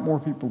 Why aren't more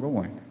people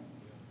going?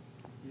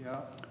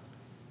 Yeah.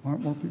 Why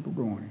aren't more people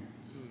going?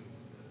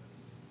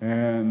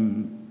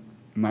 And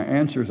my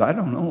answer is, I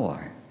don't know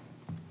why.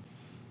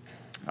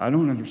 I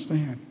don't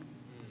understand.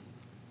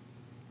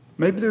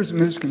 Maybe there's a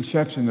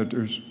misconception that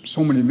there's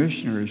so many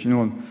missionaries. You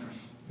know, I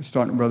was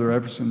talking to Brother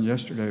Everson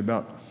yesterday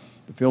about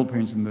the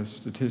Philippines and the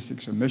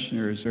statistics of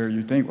missionaries there,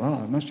 you think,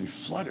 wow, it must be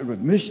flooded with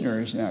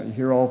missionaries now. You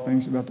hear all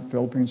things about the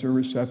Philippines, they're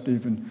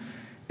receptive.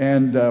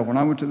 And when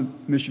I went to the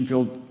mission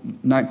field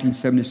in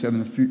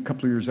 1977, a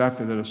couple of years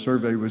after that, a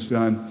survey was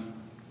done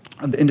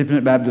of the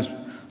Independent Baptist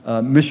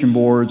mission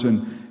boards,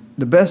 and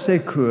the best they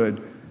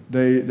could,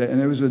 and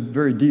there was a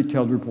very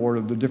detailed report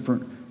of the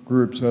different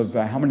groups of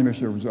how many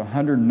missionaries. There was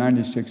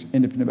 196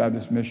 Independent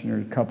Baptist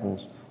missionary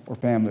couples or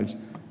families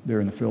there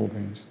in the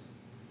Philippines.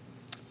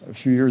 A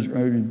few years,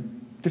 maybe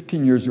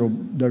 15 years ago,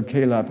 Doug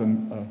Calap,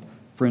 a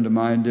friend of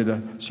mine, did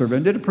a survey,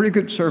 and did a pretty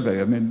good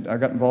survey. I mean, I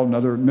got involved, and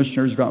other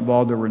missionaries got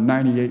involved. There were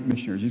 98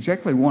 missionaries,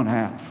 exactly one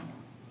half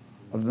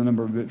of the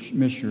number of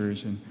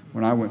missionaries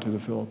when I went to the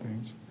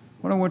Philippines.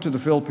 When I went to the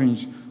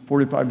Philippines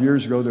 45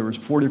 years ago, there was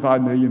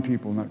 45 million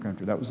people in that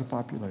country. That was the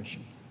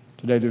population.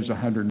 Today, there's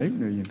 108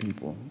 million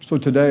people. So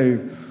today,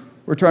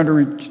 we're trying to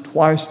reach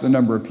twice the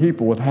number of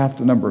people with half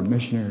the number of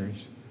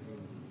missionaries.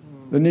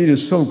 The need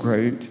is so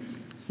great.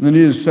 And the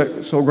need is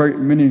so great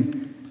in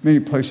many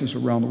places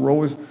around the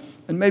world.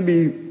 And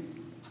maybe,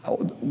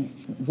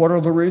 what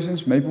are the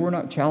reasons? Maybe we're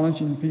not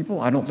challenging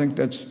people. I don't think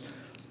that's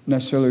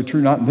necessarily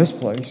true, not in this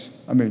place.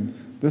 I mean,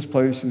 this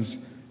place is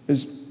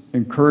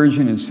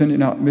encouraging and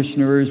sending out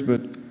missionaries,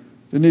 but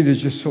the need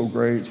is just so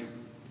great.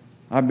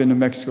 I've been to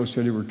Mexico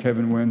City where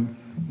Kevin Wynn,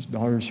 his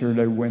daughter's here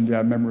today, Wendy, I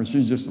remember her.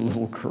 She's just a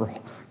little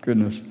girl.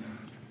 Goodness,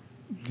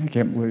 I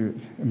can't believe it.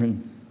 I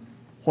mean,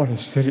 what a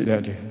city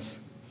that is.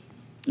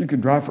 You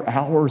could drive for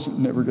hours and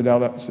never get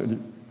out of that city.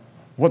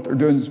 What they're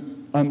doing is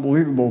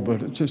unbelievable,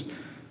 but it's just,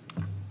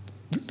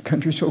 the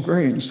country's so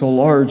great and so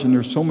large, and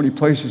there's so many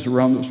places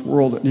around this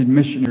world that need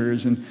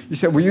missionaries. And you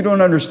said, well, you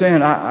don't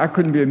understand. I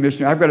couldn't be a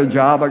missionary. I've got a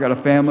job. I've got a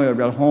family. I've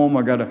got a home.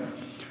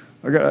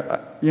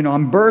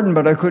 I'm burdened,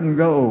 but I couldn't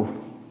go.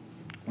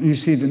 You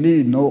see the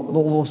need, and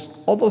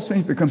all those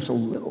things become so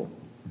little.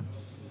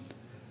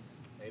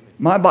 Amen.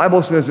 My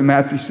Bible says in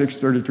Matthew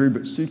 6:33,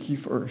 but seek ye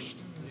first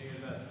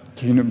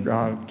kingdom of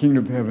God,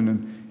 kingdom of heaven,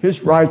 and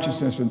his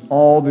righteousness, and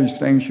all these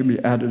things should be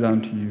added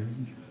unto you.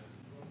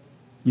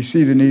 You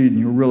see the need, and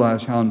you'll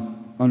realize how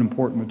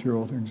unimportant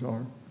material things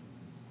are.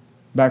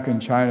 Back in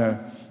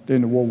China,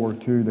 in World War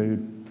II,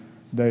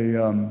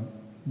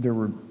 there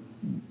were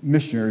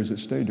missionaries that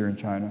stayed there in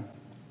China.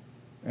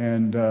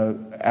 And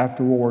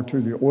after World War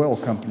II, the oil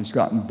companies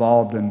got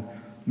involved in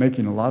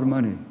making a lot of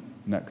money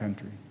in that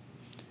country.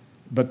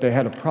 But they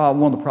had a problem.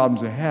 One of the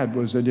problems they had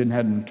was they didn't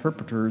have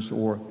interpreters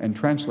and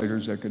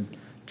translators that could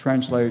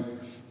translate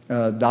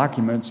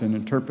documents and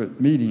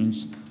interpret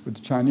meetings with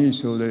the Chinese.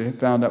 So they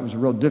found that was a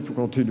real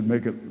difficulty to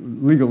make it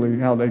legally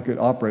how they could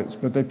operate.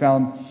 But they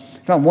found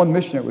one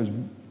missionary that was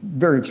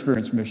very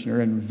experienced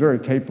missionary and very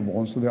capable,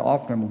 and so they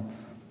offered him a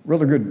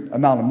really good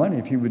amount of money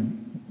if he would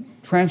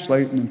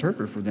translate and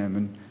interpret for them.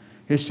 And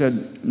he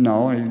said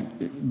no,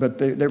 but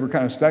they were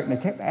kind of stuck, and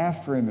they kept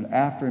after him,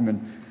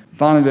 and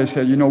finally they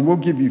said, we'll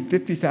give you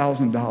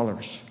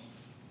 $50,000,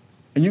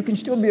 and you can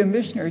still be a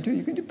missionary too.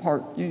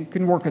 You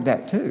can work at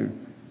that too,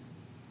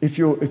 if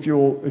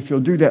you'll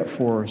do that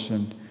for us.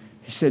 And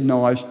he said,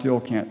 no, I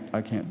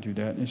can't do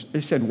that. And they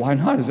said, why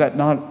not? Is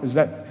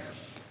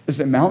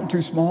the mountain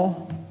too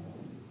small?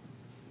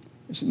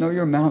 He said, no,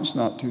 your amount's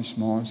not too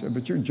small. I said,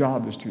 but your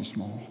job is too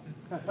small.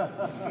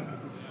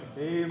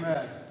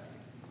 Amen.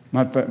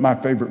 My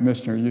favorite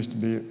missionary used to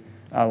be,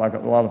 I like a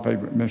lot of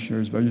favorite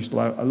missionaries, but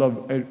I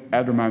love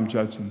Adoniram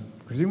Judson,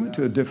 because he went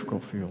to a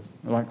difficult field,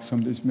 like some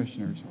of these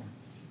missionaries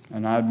are.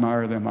 And I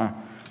admire them.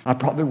 I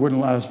probably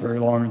wouldn't last very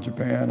long in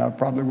Japan. I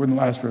probably wouldn't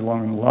last very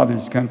long in a lot of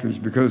these countries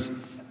because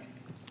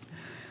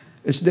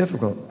it's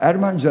difficult.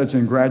 Adoniram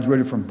Judson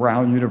graduated from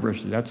Brown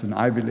University. That's an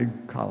Ivy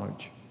League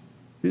college.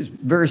 He's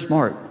very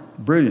smart,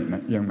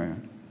 brilliant young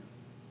man.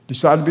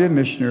 Decided to be a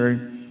missionary.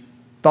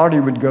 Thought he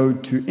would go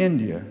to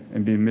India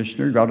and be a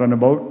missionary. Got on a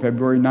boat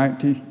February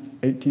 19th,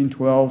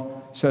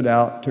 1812, set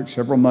out, took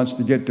several months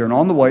to get there. And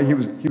on the way, he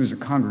was a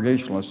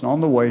Congregationalist. And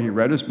on the way, he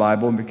read his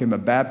Bible and became a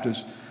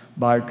Baptist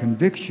by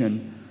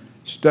conviction,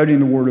 studying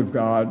the Word of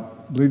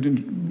God,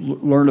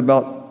 learned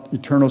about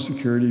eternal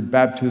security,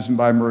 baptism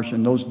by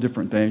immersion, those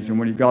different things. And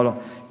when he got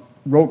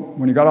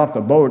off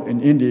the boat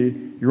in India,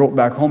 he wrote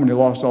back home and he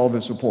lost all of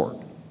his support.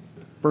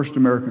 First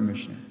American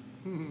missionary.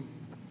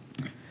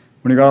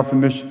 When he got off the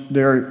mission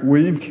there,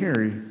 William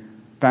Carey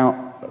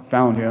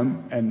found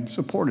him and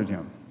supported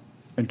him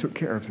and took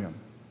care of him.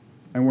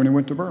 And when he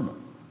went to Burma,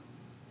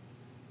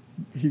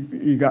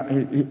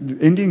 the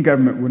Indian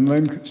government wouldn't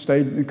let him stay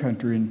in the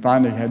country, and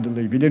finally had to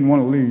leave. He didn't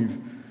want to leave,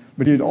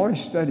 but he had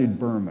always studied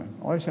Burma,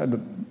 always had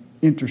an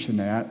interest in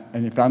that,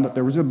 and he found that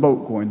there was a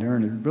boat going there,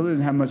 and he really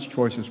didn't have much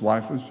choice. His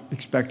wife was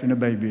expecting a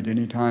baby at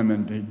any time,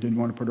 and he didn't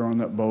want to put her on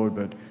that boat,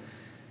 but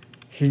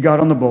he got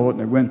on the boat, and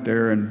they went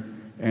there, and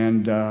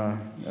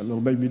that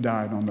little baby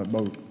died on that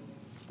boat.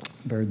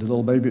 Buried the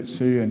little baby at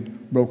sea,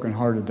 and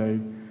broken-hearted,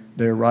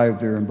 they arrived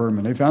there in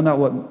Burma. They found out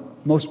what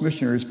most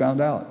missionaries found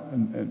out,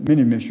 and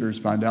many missionaries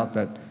find out,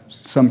 that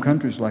some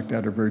countries like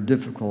that are very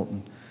difficult.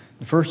 And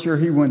the first year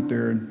he went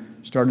there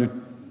and started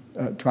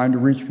trying to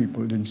reach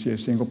people, he didn't see a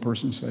single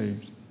person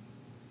saved.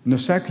 And the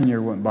second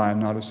year went by and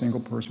not a single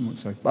person was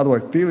saved. By the way,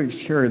 Felix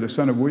Carey, the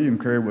son of William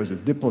Carey, was a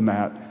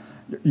diplomat,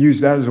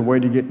 used that as a way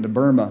to get into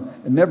Burma,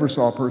 and never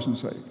saw a person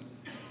saved.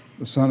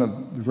 The son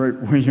of the great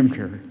William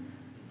Carey.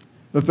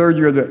 The third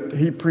year that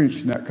he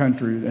preached in that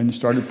country, and he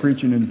started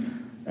preaching,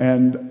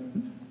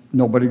 and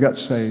nobody got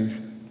saved.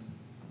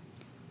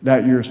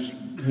 That year,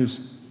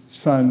 his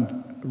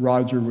son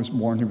Roger was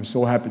born. He was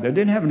so happy. They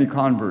didn't have any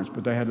converts,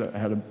 but they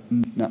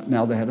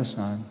now they had a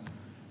son.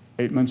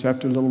 8 months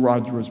after little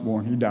Roger was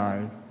born, he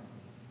died.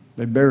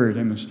 They buried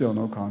him, and still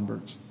no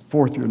converts.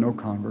 Fourth year, no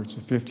converts.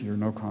 The fifth year,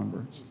 no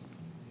converts.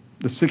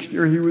 The sixth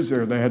year he was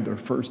there, they had their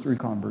first 3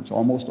 converts,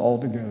 almost all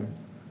together.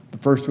 The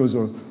first was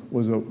a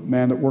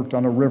man that worked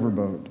on a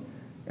riverboat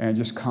and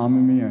just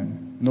calming me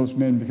in. And those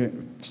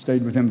men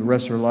stayed with him the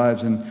rest of their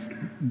lives, and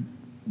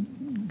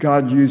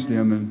God used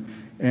him.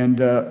 And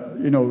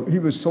he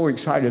was so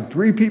excited.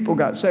 3 people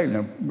got saved.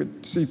 Now,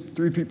 see,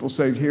 3 people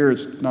saved here,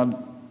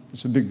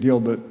 it's a big deal,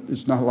 but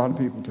it's not a lot of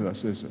people to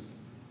us, is it?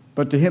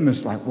 But to him,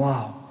 it's like,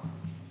 wow.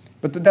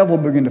 But the devil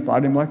began to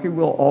fight him like he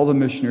will all the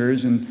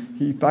missionaries, and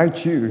he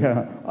fights you.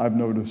 Yeah, I've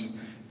noticed.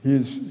 He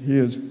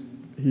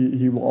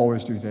will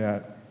always do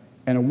that.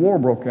 And a war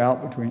broke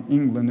out between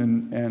England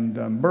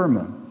and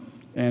Burma.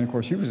 And, of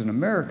course, he was an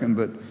American,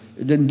 but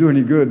it didn't do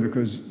any good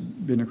because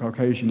being a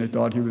Caucasian, they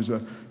thought he was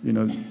an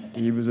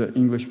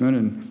Englishman,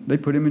 and they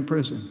put him in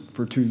prison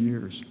for 2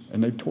 years,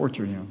 and they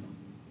tortured him.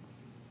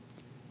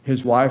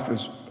 His wife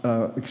was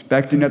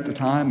expecting at the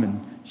time,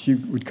 and she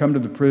would come to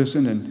the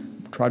prison and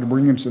try to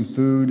bring him some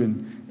food,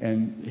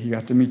 and he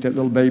got to meet that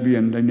little baby,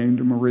 and they named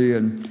her Maria,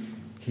 and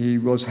he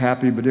was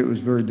happy, but it was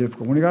very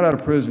difficult. When he got out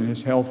of prison,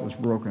 his health was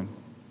broken.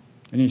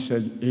 And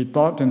he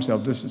thought to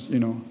himself, this is,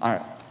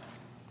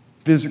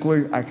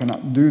 physically, I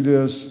cannot do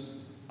this.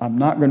 I'm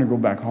not going to go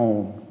back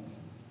home.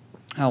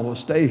 I will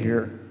stay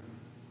here.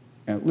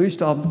 And at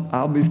least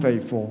I'll be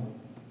faithful,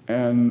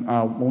 and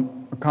I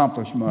won't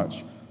accomplish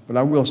much, but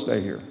I will stay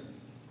here.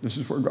 This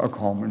is where God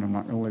called me, and I'm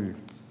not going to leave.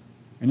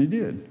 And he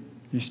did.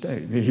 He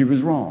stayed. He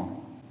was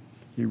wrong.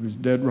 He was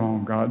dead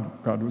wrong.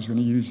 God was going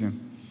to use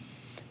him.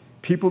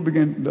 People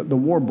the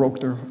war broke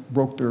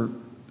their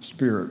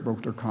spirit,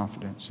 broke their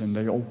confidence, and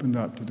they opened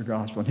up to the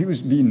gospel. And he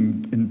was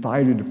being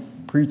invited to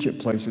preach at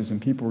places,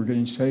 and people were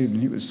getting saved,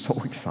 and he was so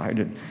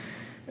excited.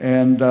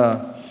 And,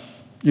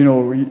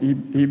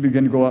 he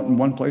began to go out in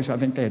one place. I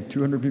think they had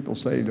 200 people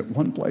saved. At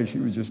one place, he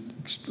was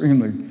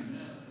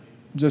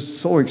just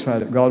so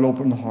excited that God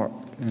opened the heart.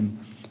 And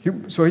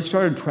so he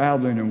started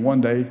traveling, and one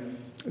day,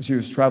 as he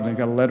was traveling, he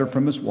got a letter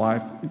from his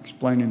wife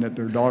explaining that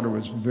their daughter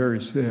was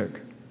very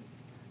sick,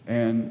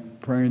 and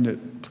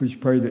please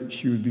pray that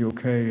she would be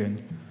okay.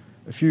 And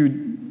a few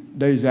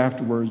days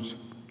afterwards,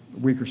 a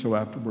week or so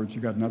afterwards,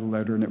 he got another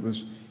letter, and it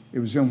was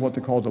in what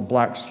they called a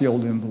black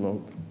sealed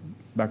envelope.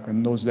 Back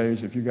in those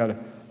days, if you got an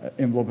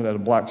envelope that had a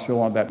black seal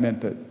on it, that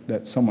meant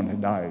that someone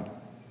had died.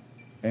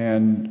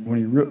 And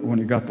when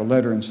he got the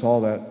letter and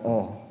saw that,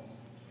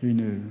 he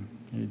knew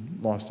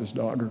he'd lost his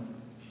daughter.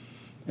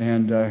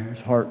 And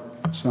his heart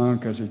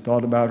sunk as he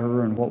thought about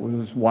her and what would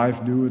his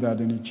wife do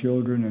without any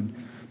children.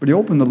 But he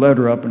opened the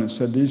letter up, and it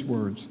said these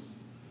words: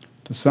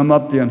 "To sum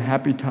up the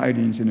unhappy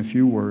tidings in a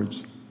few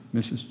words,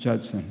 Mrs.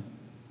 Judson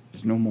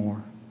is no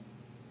more."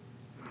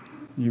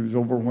 He was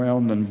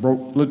overwhelmed and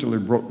literally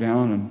broke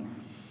down and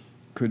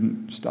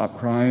couldn't stop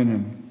crying.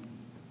 And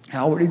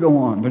how would he go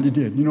on? But he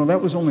did.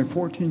 That was only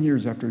 14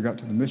 years after he got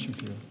to the mission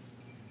field.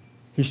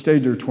 He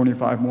stayed there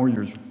 25 more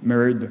years,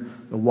 married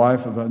the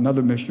wife of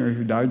another missionary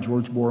who died,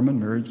 George Borman,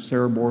 married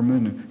Sarah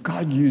Borman, and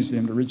God used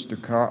him to reach the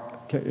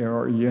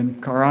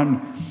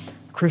Karen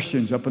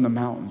Christians up in the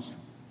mountains.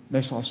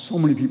 They saw so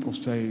many people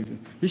saved.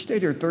 He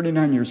stayed here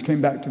 39 years,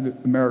 came back to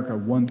America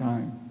one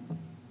time.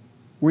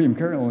 William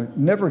Carey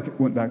never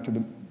went back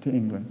to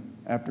England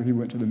after he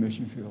went to the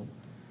mission field.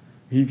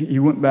 He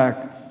went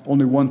back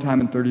only one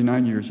time in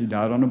 39 years. He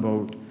died on a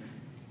boat.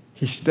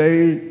 He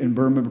stayed in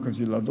Burma because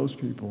he loved those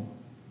people.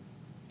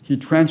 He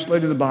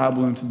translated the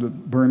Bible into the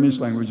Burmese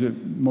language.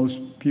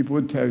 Most people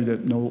would tell you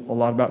that know a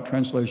lot about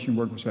translation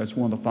work, because that's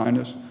one of the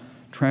finest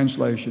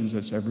translations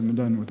that's ever been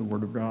done with the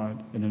Word of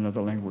God in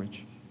another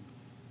language.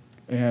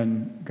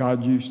 And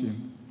God used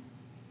him.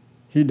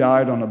 He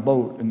died on a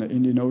boat in the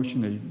Indian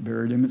Ocean. They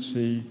buried him at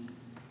sea,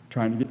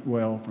 trying to get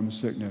well from a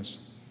sickness.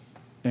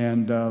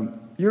 And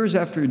years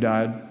after he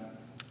died,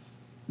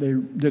 they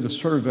did a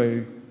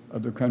survey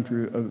of the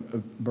country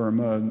of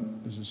Burma,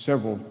 and this is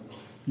several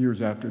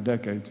years after,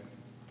 decades.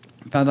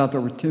 Found out there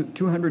were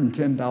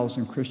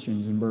 210,000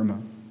 Christians in Burma.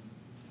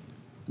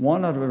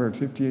 1 out of every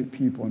 58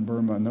 people in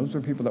Burma, and those are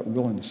people that were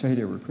willing to say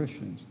they were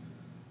Christians.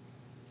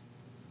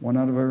 1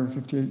 out of every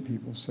 58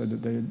 people said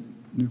that they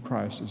knew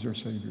Christ as their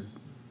Savior.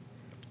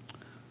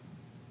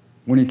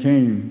 When he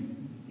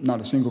came, not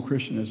a single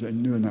Christian as they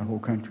knew in that whole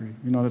country.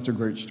 That's a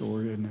great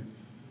story, isn't it?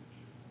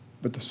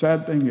 But the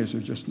sad thing is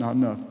there's just not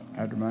enough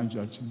Adoniram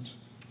Judsons.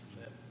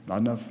 Not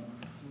enough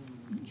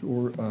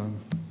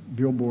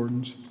Bill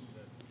Bordens.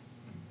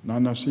 Not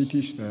enough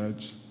C.T.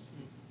 Studs.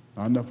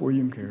 Not enough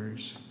William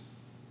Careys.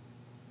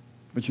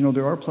 But you know,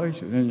 there are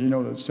places, and you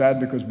know, it's sad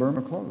because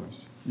Burma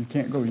closed. You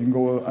can't go. You can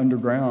go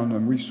underground,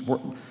 and we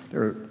support.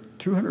 There are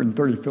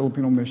 230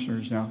 Filipino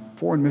missionaries now,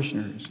 foreign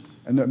missionaries,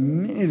 and that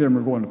many of them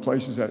are going to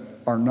places that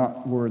are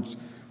not where it's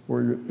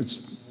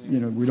you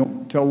know, we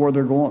don't tell where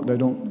they're going. They're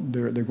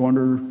going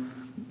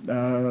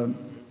to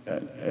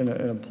in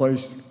a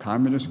place,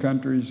 communist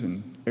countries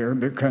and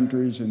Arabic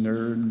countries, and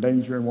they're in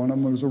danger. And one of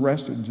them was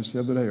arrested just the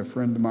other day. A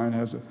friend of mine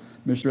has a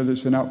missionary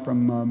that's sent out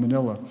from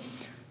Manila,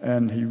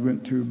 and he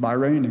went to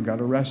Bahrain and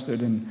got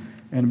arrested.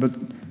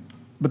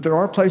 But there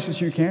are places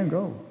you can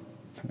go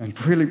and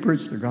freely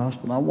preach the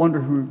gospel. And I wonder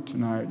who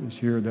tonight is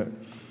here that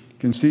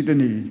can see the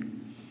need,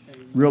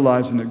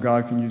 realizing that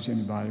God can use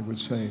anybody, would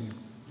say,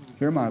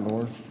 "Here, my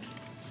Lord,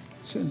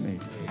 send me.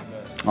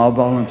 I'll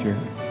volunteer.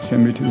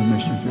 Send me to the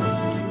mission field."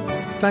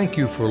 Thank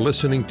you for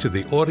listening to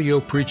the audio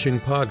preaching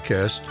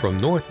podcast from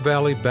North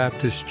Valley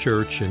Baptist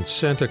Church in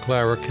Santa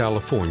Clara,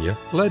 California,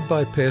 led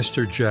by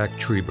Pastor Jack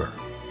Trieber.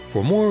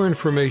 For more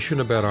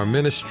information about our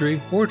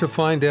ministry or to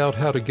find out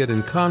how to get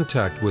in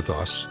contact with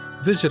us,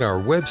 visit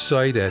our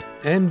website at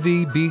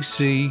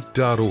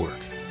nvbc.org.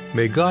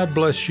 May God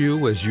bless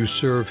you as you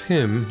serve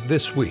Him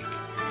this week.